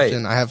Cuts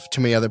often. I have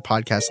too many other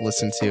podcasts to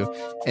listen to,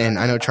 and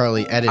I know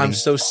Charlie editing. I'm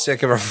so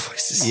sick of our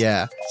voices.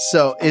 Yeah.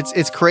 So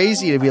it's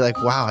crazy to be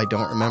like, wow, I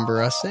don't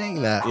remember us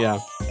saying that. Yeah.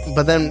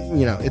 But then,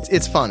 you know,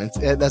 it's fun.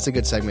 That's a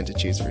good segment to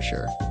choose for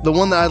sure. The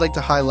one that I'd like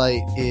to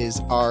highlight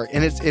is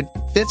it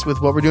fits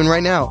with what we're doing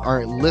right now,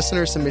 our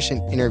listener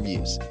submission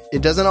interviews.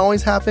 It doesn't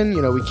always happen.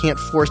 You know, we can't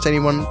force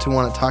anyone to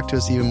want to talk to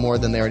us even more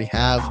than they already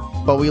have.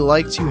 But we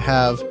like to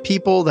have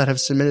people that have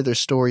submitted their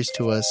stories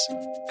to us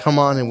come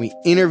on and we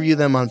interview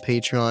them on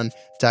Patreon,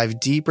 dive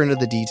deeper into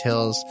the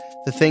details,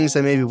 the things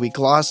that maybe we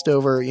glossed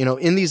over. You know,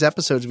 in these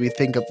episodes, we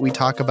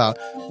talk about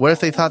what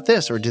if they thought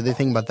this, or did they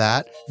think about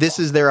that? This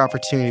is their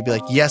opportunity to be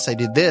like, yes, I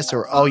did this,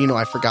 or, oh, you know,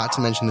 I forgot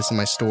to mention this in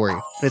my story.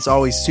 It's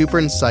always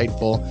super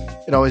insightful.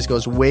 It always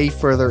goes way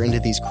further into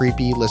these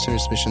creepy listener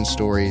submission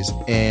stories.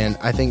 And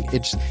I think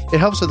it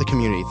helps with the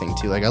community thing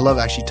too. Like, I love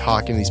actually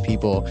talking to these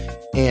people.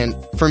 And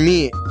for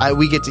me,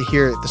 we get to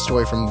hear the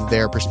story from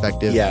their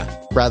perspective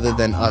rather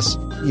than us,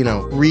 you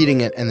know,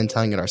 reading it and then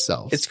telling it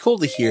ourselves. It's cool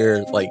to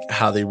hear like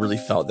how they really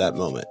felt that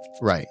moment.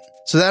 Right.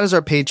 So that is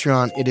our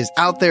Patreon. It is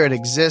out there. It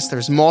exists.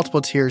 There's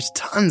multiple tiers,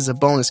 tons of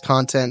bonus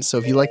content. So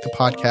if you like the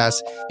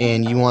podcast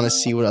and you want to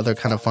see what other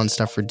kind of fun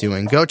stuff we're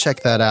doing, go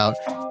check that out.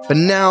 But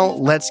now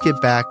let's get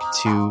back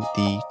to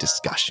the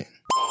discussion.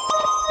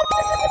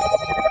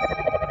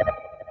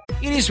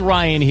 It is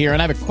Ryan here,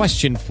 and I have a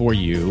question for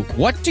you.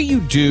 What do you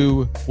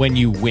do when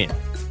you win?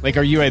 Like,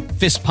 are you a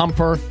fist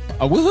pumper,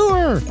 a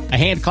woohooer, a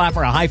hand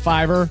clapper, a high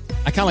fiver?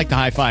 I kind of like the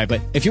high five,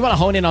 but if you want to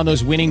hone in on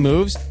those winning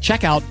moves,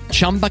 check out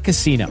Chumba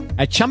Casino.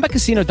 At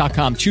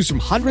ChumbaCasino.com, choose from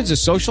hundreds of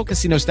social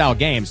casino-style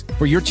games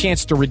for your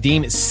chance to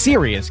redeem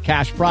serious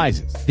cash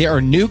prizes. There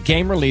are new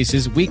game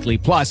releases weekly,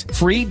 plus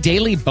free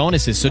daily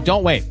bonuses. So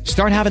don't wait.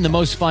 Start having the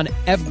most fun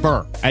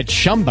ever at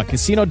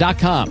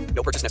ChumbaCasino.com.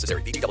 No purchase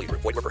necessary. VGW Group.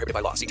 Void where prohibited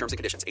by law. See terms and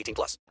conditions.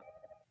 18+.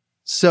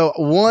 So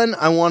one,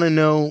 I want to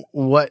know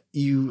what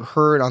you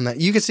heard on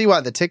that. You can see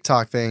why the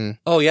TikTok thing.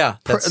 Oh, yeah.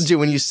 Dude,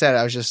 when you said it,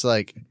 I was just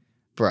like,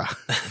 bruh.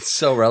 That's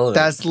so relevant.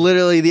 That's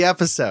literally the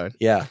episode.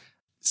 Yeah.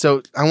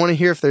 So I want to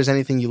hear if there's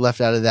anything you left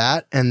out of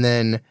that. And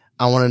then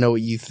I want to know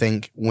what you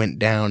think went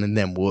down in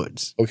them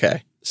woods.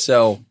 Okay.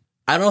 So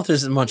I don't know if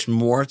there's much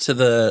more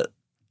to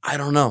I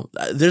don't know.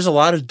 There's a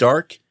lot of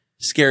dark,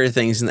 scary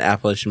things in the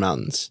Appalachian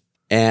Mountains.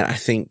 And I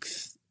think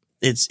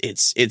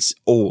it's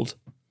old.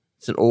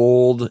 It's an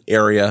old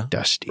area.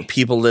 Dusty.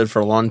 People lived for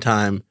a long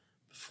time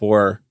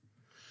before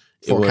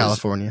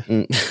California.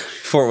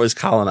 Before it was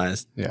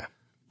colonized. Yeah.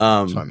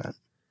 That's what I meant.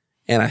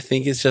 And I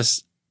think it's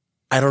just,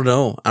 I don't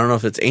know. I don't know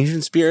if it's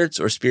ancient spirits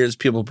or spirits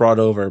people brought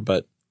over,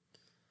 but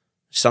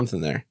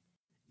something there.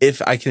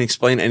 If I can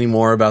explain any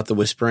more about the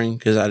whispering,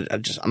 because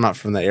I'm not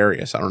from that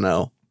area, so I don't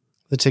know.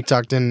 The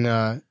TikTok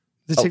didn't,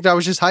 TikTok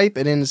was just hype.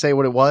 It didn't say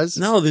what it was.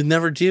 No, they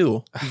never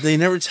do. They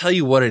never tell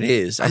you what it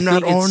is. I'm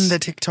not on the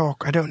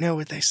TikTok. I don't know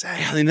what they say.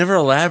 Yeah, they never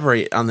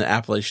elaborate on the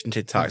Appalachian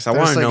TikToks. I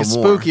want to know it's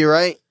more. Spooky,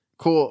 right?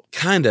 Cool.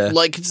 Kinda.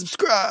 Like and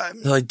subscribe.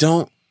 They're like,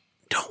 don't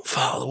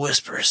follow the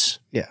whispers.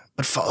 Yeah,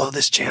 but follow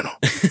this channel.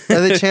 Are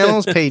the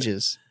channels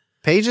pages?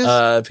 Pages?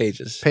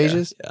 Pages.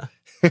 Pages? Yeah.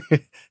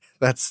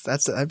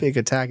 That'd be a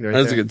good tag right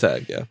That's there. a good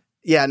tag, yeah.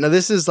 Yeah, no,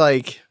 this is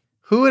like,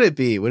 who would it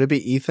be? Would it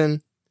be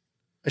Ethan?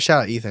 A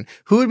shout out Ethan.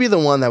 Who would be the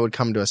one that would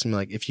come to us and be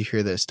like, if you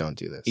hear this, don't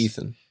do this?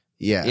 Ethan.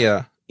 Yeah.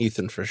 Yeah,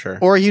 Ethan for sure.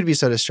 Or he'd be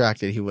so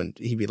distracted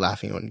he'd be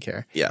laughing, he wouldn't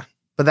care. Yeah.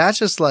 But that's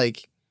just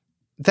like,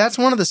 that's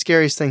one of the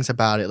scariest things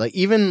about it. Like,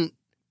 even,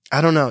 I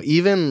don't know,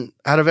 even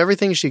out of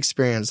everything she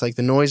experienced, like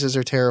the noises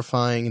are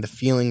terrifying, the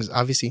feelings,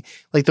 obviously,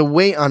 like the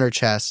weight on her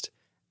chest,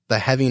 the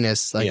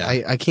heaviness, like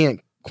I can't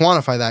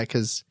quantify that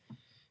because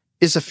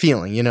it's a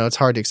feeling, you know, it's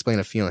hard to explain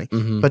a feeling.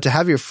 Mm-hmm. But to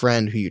have your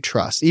friend who you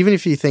trust, even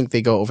if you think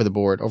they go over the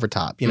board, over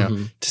top, you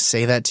know, to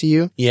say that to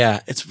you.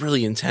 Yeah, it's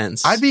really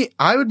intense. I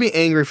would be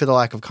angry for the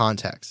lack of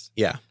context.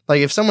 Yeah.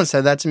 Like if someone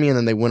said that to me and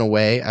then they went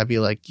away, I'd be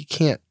like, you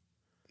can't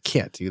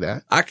do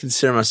that. I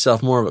consider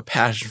myself more of a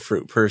passion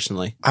fruit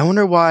personally. I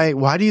wonder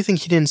why do you think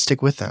he didn't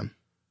stick with them?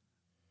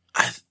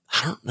 I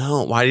don't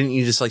know. Why didn't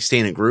you just like stay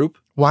in a group?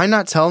 Why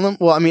not tell them?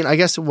 Well, I mean, I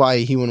guess why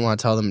he wouldn't want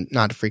to tell them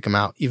not to freak him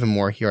out even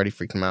more. He already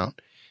freaked him out.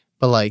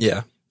 But like,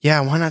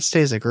 yeah, why not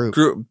stay as a group?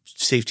 Group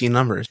safety in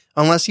numbers.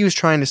 Unless he was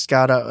trying to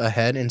scout out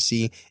ahead and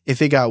see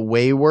if it got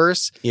way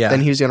worse,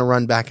 then he was going to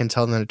run back and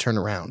tell them to turn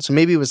around. So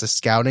maybe it was a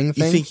scouting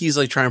thing. You think he's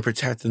like trying to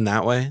protect them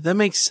that way? That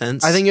makes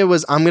sense. I think it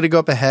was, I'm going to go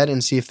up ahead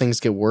and see if things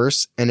get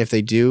worse. And if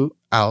they do,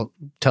 I'll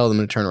tell them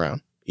to turn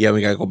around. Yeah, we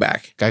got to go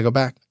back. Gotta go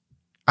back.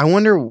 I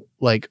wonder,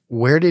 like,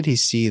 where did he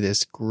see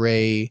this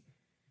gray,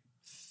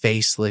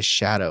 faceless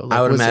shadow? Like,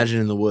 I would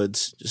imagine in the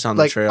woods, just on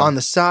the trail. On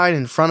the side,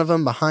 in front of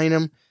him, behind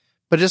him.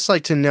 But just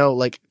like to know,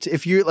 like,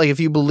 if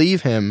you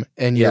believe him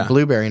and you're a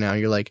blueberry now,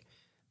 you're like,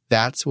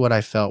 that's what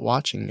I felt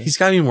watching me. He's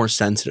got to be more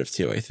sensitive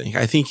too, I think.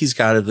 I think he's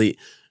got to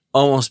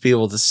almost be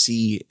able to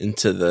see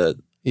into the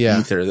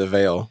ether, the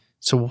veil.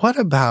 So what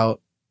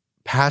about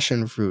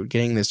passion fruit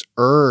getting this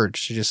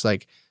urge to just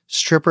like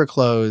strip her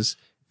clothes,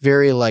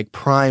 very like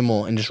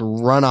primal, and just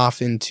run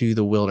off into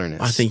the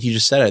wilderness? I think you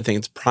just said it. I think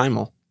it's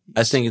primal.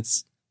 I think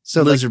it's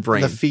lizard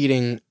brain. The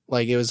feeding,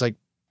 like it was like,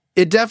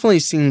 it definitely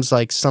seems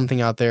like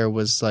something out there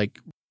was like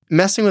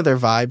messing with their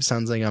vibe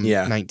sounds like I'm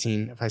Yeah.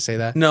 19 if I say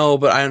that. No,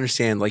 but I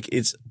understand. Like,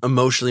 it's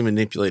emotionally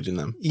manipulating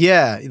them.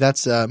 Yeah,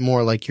 that's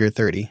more like you're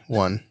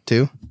 31,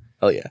 2.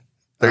 Oh, yeah.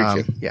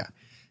 32. Yeah.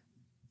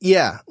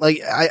 Yeah,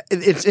 like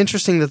it's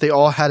interesting that they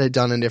all had it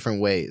done in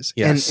different ways.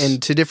 Yes. And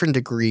to different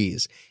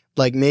degrees.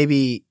 Like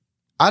maybe,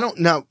 I don't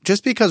know,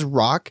 just because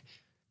Rock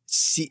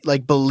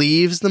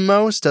believes the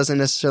most doesn't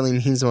necessarily mean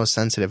he's the most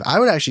sensitive. I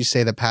would actually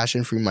say that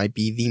passion fruit might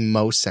be the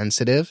most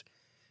sensitive.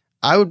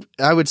 I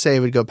would say it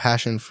would go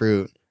passion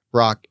fruit,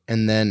 Rock,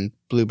 and then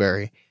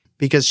blueberry.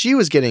 Because she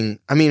was getting,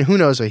 I mean, who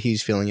knows what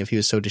he's feeling if he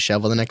was so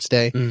disheveled the next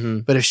day. Mm-hmm.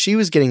 But if she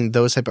was getting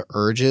those type of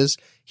urges,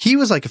 he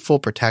was like a full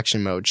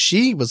protection mode.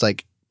 She was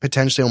like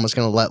potentially almost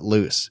going to let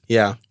loose.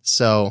 Yeah.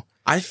 So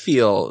I think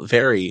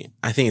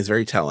it's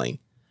very telling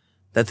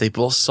that they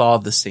both saw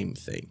the same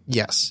thing.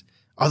 yes.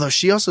 Although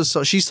she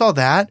saw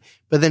that,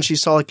 but then she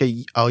saw like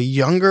a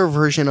younger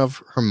version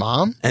of her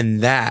mom. And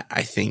that,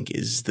 I think,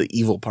 is the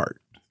evil part.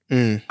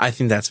 I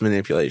think that's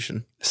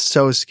manipulation.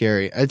 So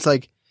scary. It's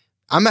like,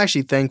 I'm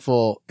actually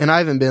thankful, and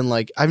I've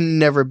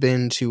never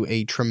been to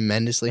a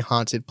tremendously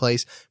haunted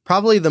place.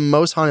 Probably the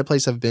most haunted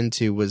place I've been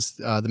to was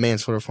the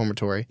Manslaughter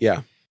Reformatory.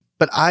 Yeah.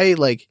 But I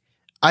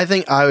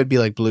think I would be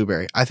like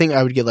Blueberry. I think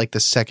I would get like the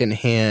second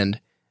hand,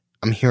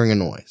 I'm hearing a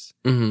noise.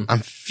 Mm-hmm. I'm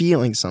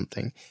feeling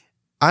something.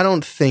 I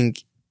don't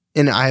think,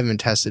 and I haven't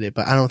tested it,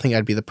 but I don't think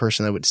I'd be the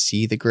person that would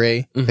see the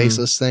gray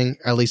faceless thing.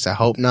 Or at least I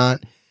hope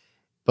not.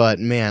 But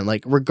man,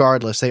 like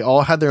regardless, they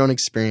all had their own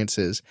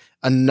experiences.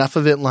 Enough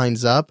of it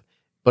lines up,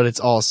 but it's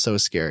all so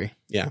scary.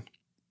 Yeah.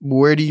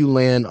 Where do you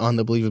land on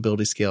the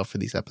believability scale for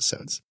these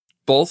episodes?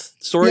 Both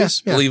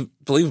stories? Yeah.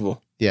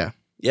 Believable. Yeah.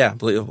 Yeah,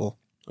 believable.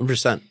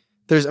 100%.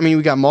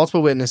 We got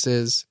multiple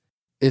witnesses.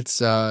 It's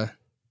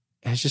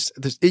just,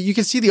 you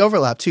can see the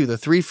overlap too. The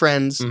three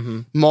friends,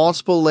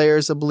 multiple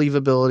layers of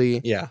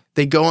believability. Yeah.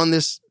 They go on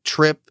this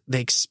trip. They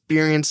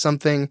experience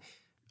something.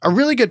 A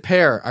really good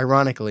pair,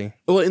 ironically.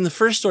 Well, in the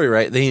first story,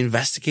 right, they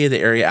investigated the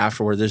area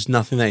afterward. There's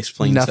nothing that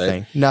explains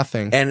it.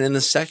 Nothing. And in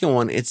the second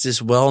one, it's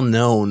this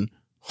well-known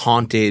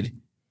haunted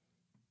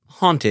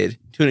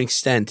to an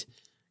extent.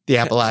 The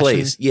Appalachian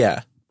place.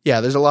 Yeah.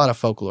 Yeah, there's a lot of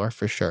folklore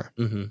for sure.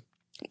 Mm-hmm.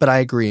 But I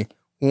agree.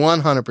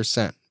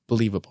 100%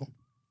 believable.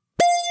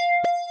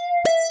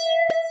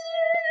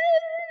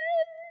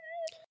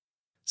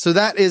 So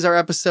that is our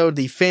episode,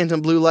 The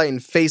Phantom Blue Light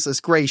and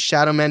Faceless Gray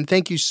Shadow Men.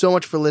 Thank you so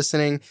much for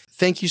listening.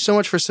 Thank you so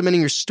much for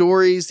submitting your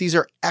stories. These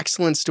are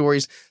excellent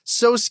stories.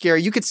 So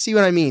scary. You could see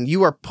what I mean.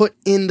 You are put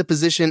in the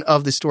position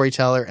of the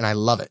storyteller, and I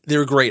love it.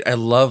 They're great. I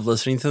love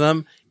listening to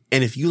them.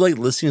 And if you like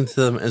listening to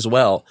them as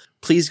well,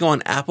 please go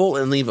on Apple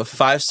and leave a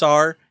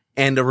 5-star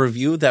and a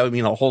review. That would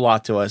mean a whole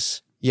lot to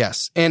us.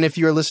 Yes. And if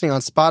you're listening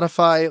on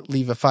Spotify,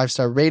 leave a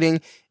 5-star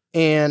rating.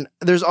 And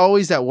there's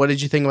always that, what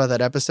did you think about that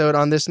episode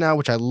on this now,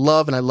 which I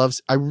love. And I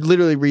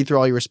literally read through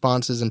all your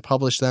responses and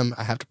publish them.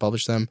 I have to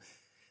publish them.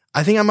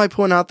 I think I might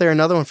put out there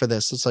another one for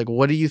this. It's like,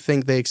 what do you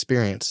think they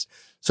experienced?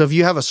 So if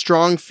you have a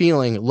strong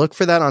feeling, look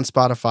for that on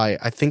Spotify.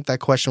 I think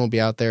that question will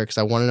be out there because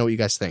I want to know what you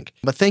guys think.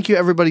 But thank you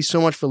everybody so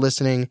much for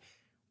listening.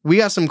 We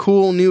got some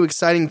cool, new,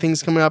 exciting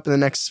things coming up in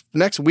the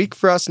next week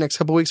for us, next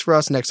couple weeks for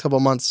us, next couple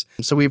months.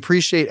 So we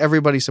appreciate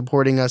everybody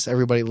supporting us,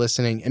 everybody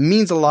listening. It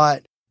means a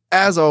lot.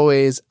 As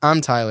always,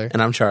 I'm Tyler.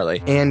 And I'm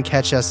Charlie. And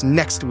catch us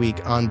next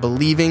week on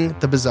Believing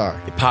the Bizarre,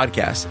 a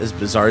podcast as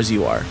bizarre as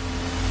you are.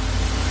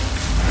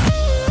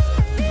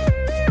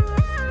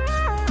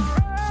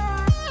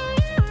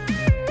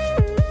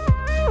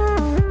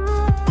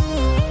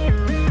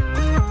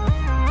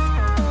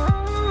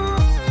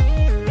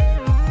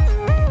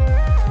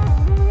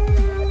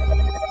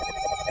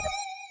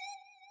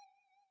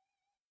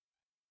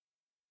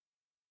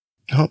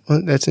 Oh,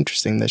 well, that's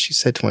interesting that she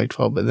said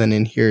 2012, but then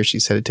in here she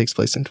said it takes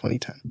place in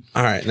 2010.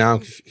 All right, now I'm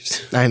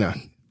confused. I know.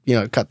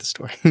 Cut the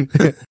story.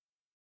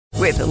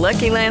 With the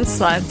Lucky Land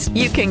Slots,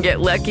 you can get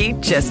lucky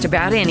just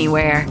about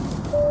anywhere.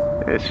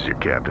 This is your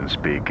captain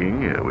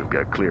speaking. We've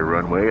got clear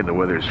runway and the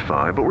weather's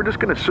fine, but we're just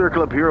going to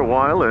circle up here a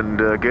while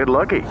and get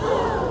lucky.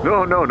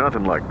 No,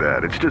 nothing like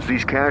that. It's just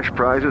these cash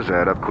prizes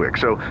add up quick.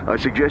 So I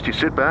suggest you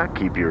sit back,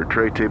 keep your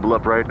tray table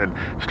upright, and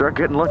start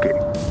getting lucky.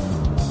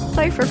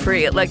 Play for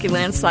free at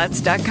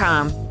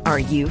LuckyLandSlots.com. Are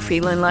you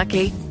feeling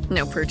lucky?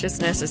 No purchase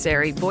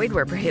necessary. Void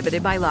where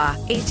prohibited by law.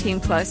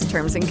 18+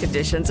 terms and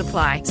conditions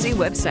apply. See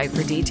website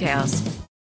for details.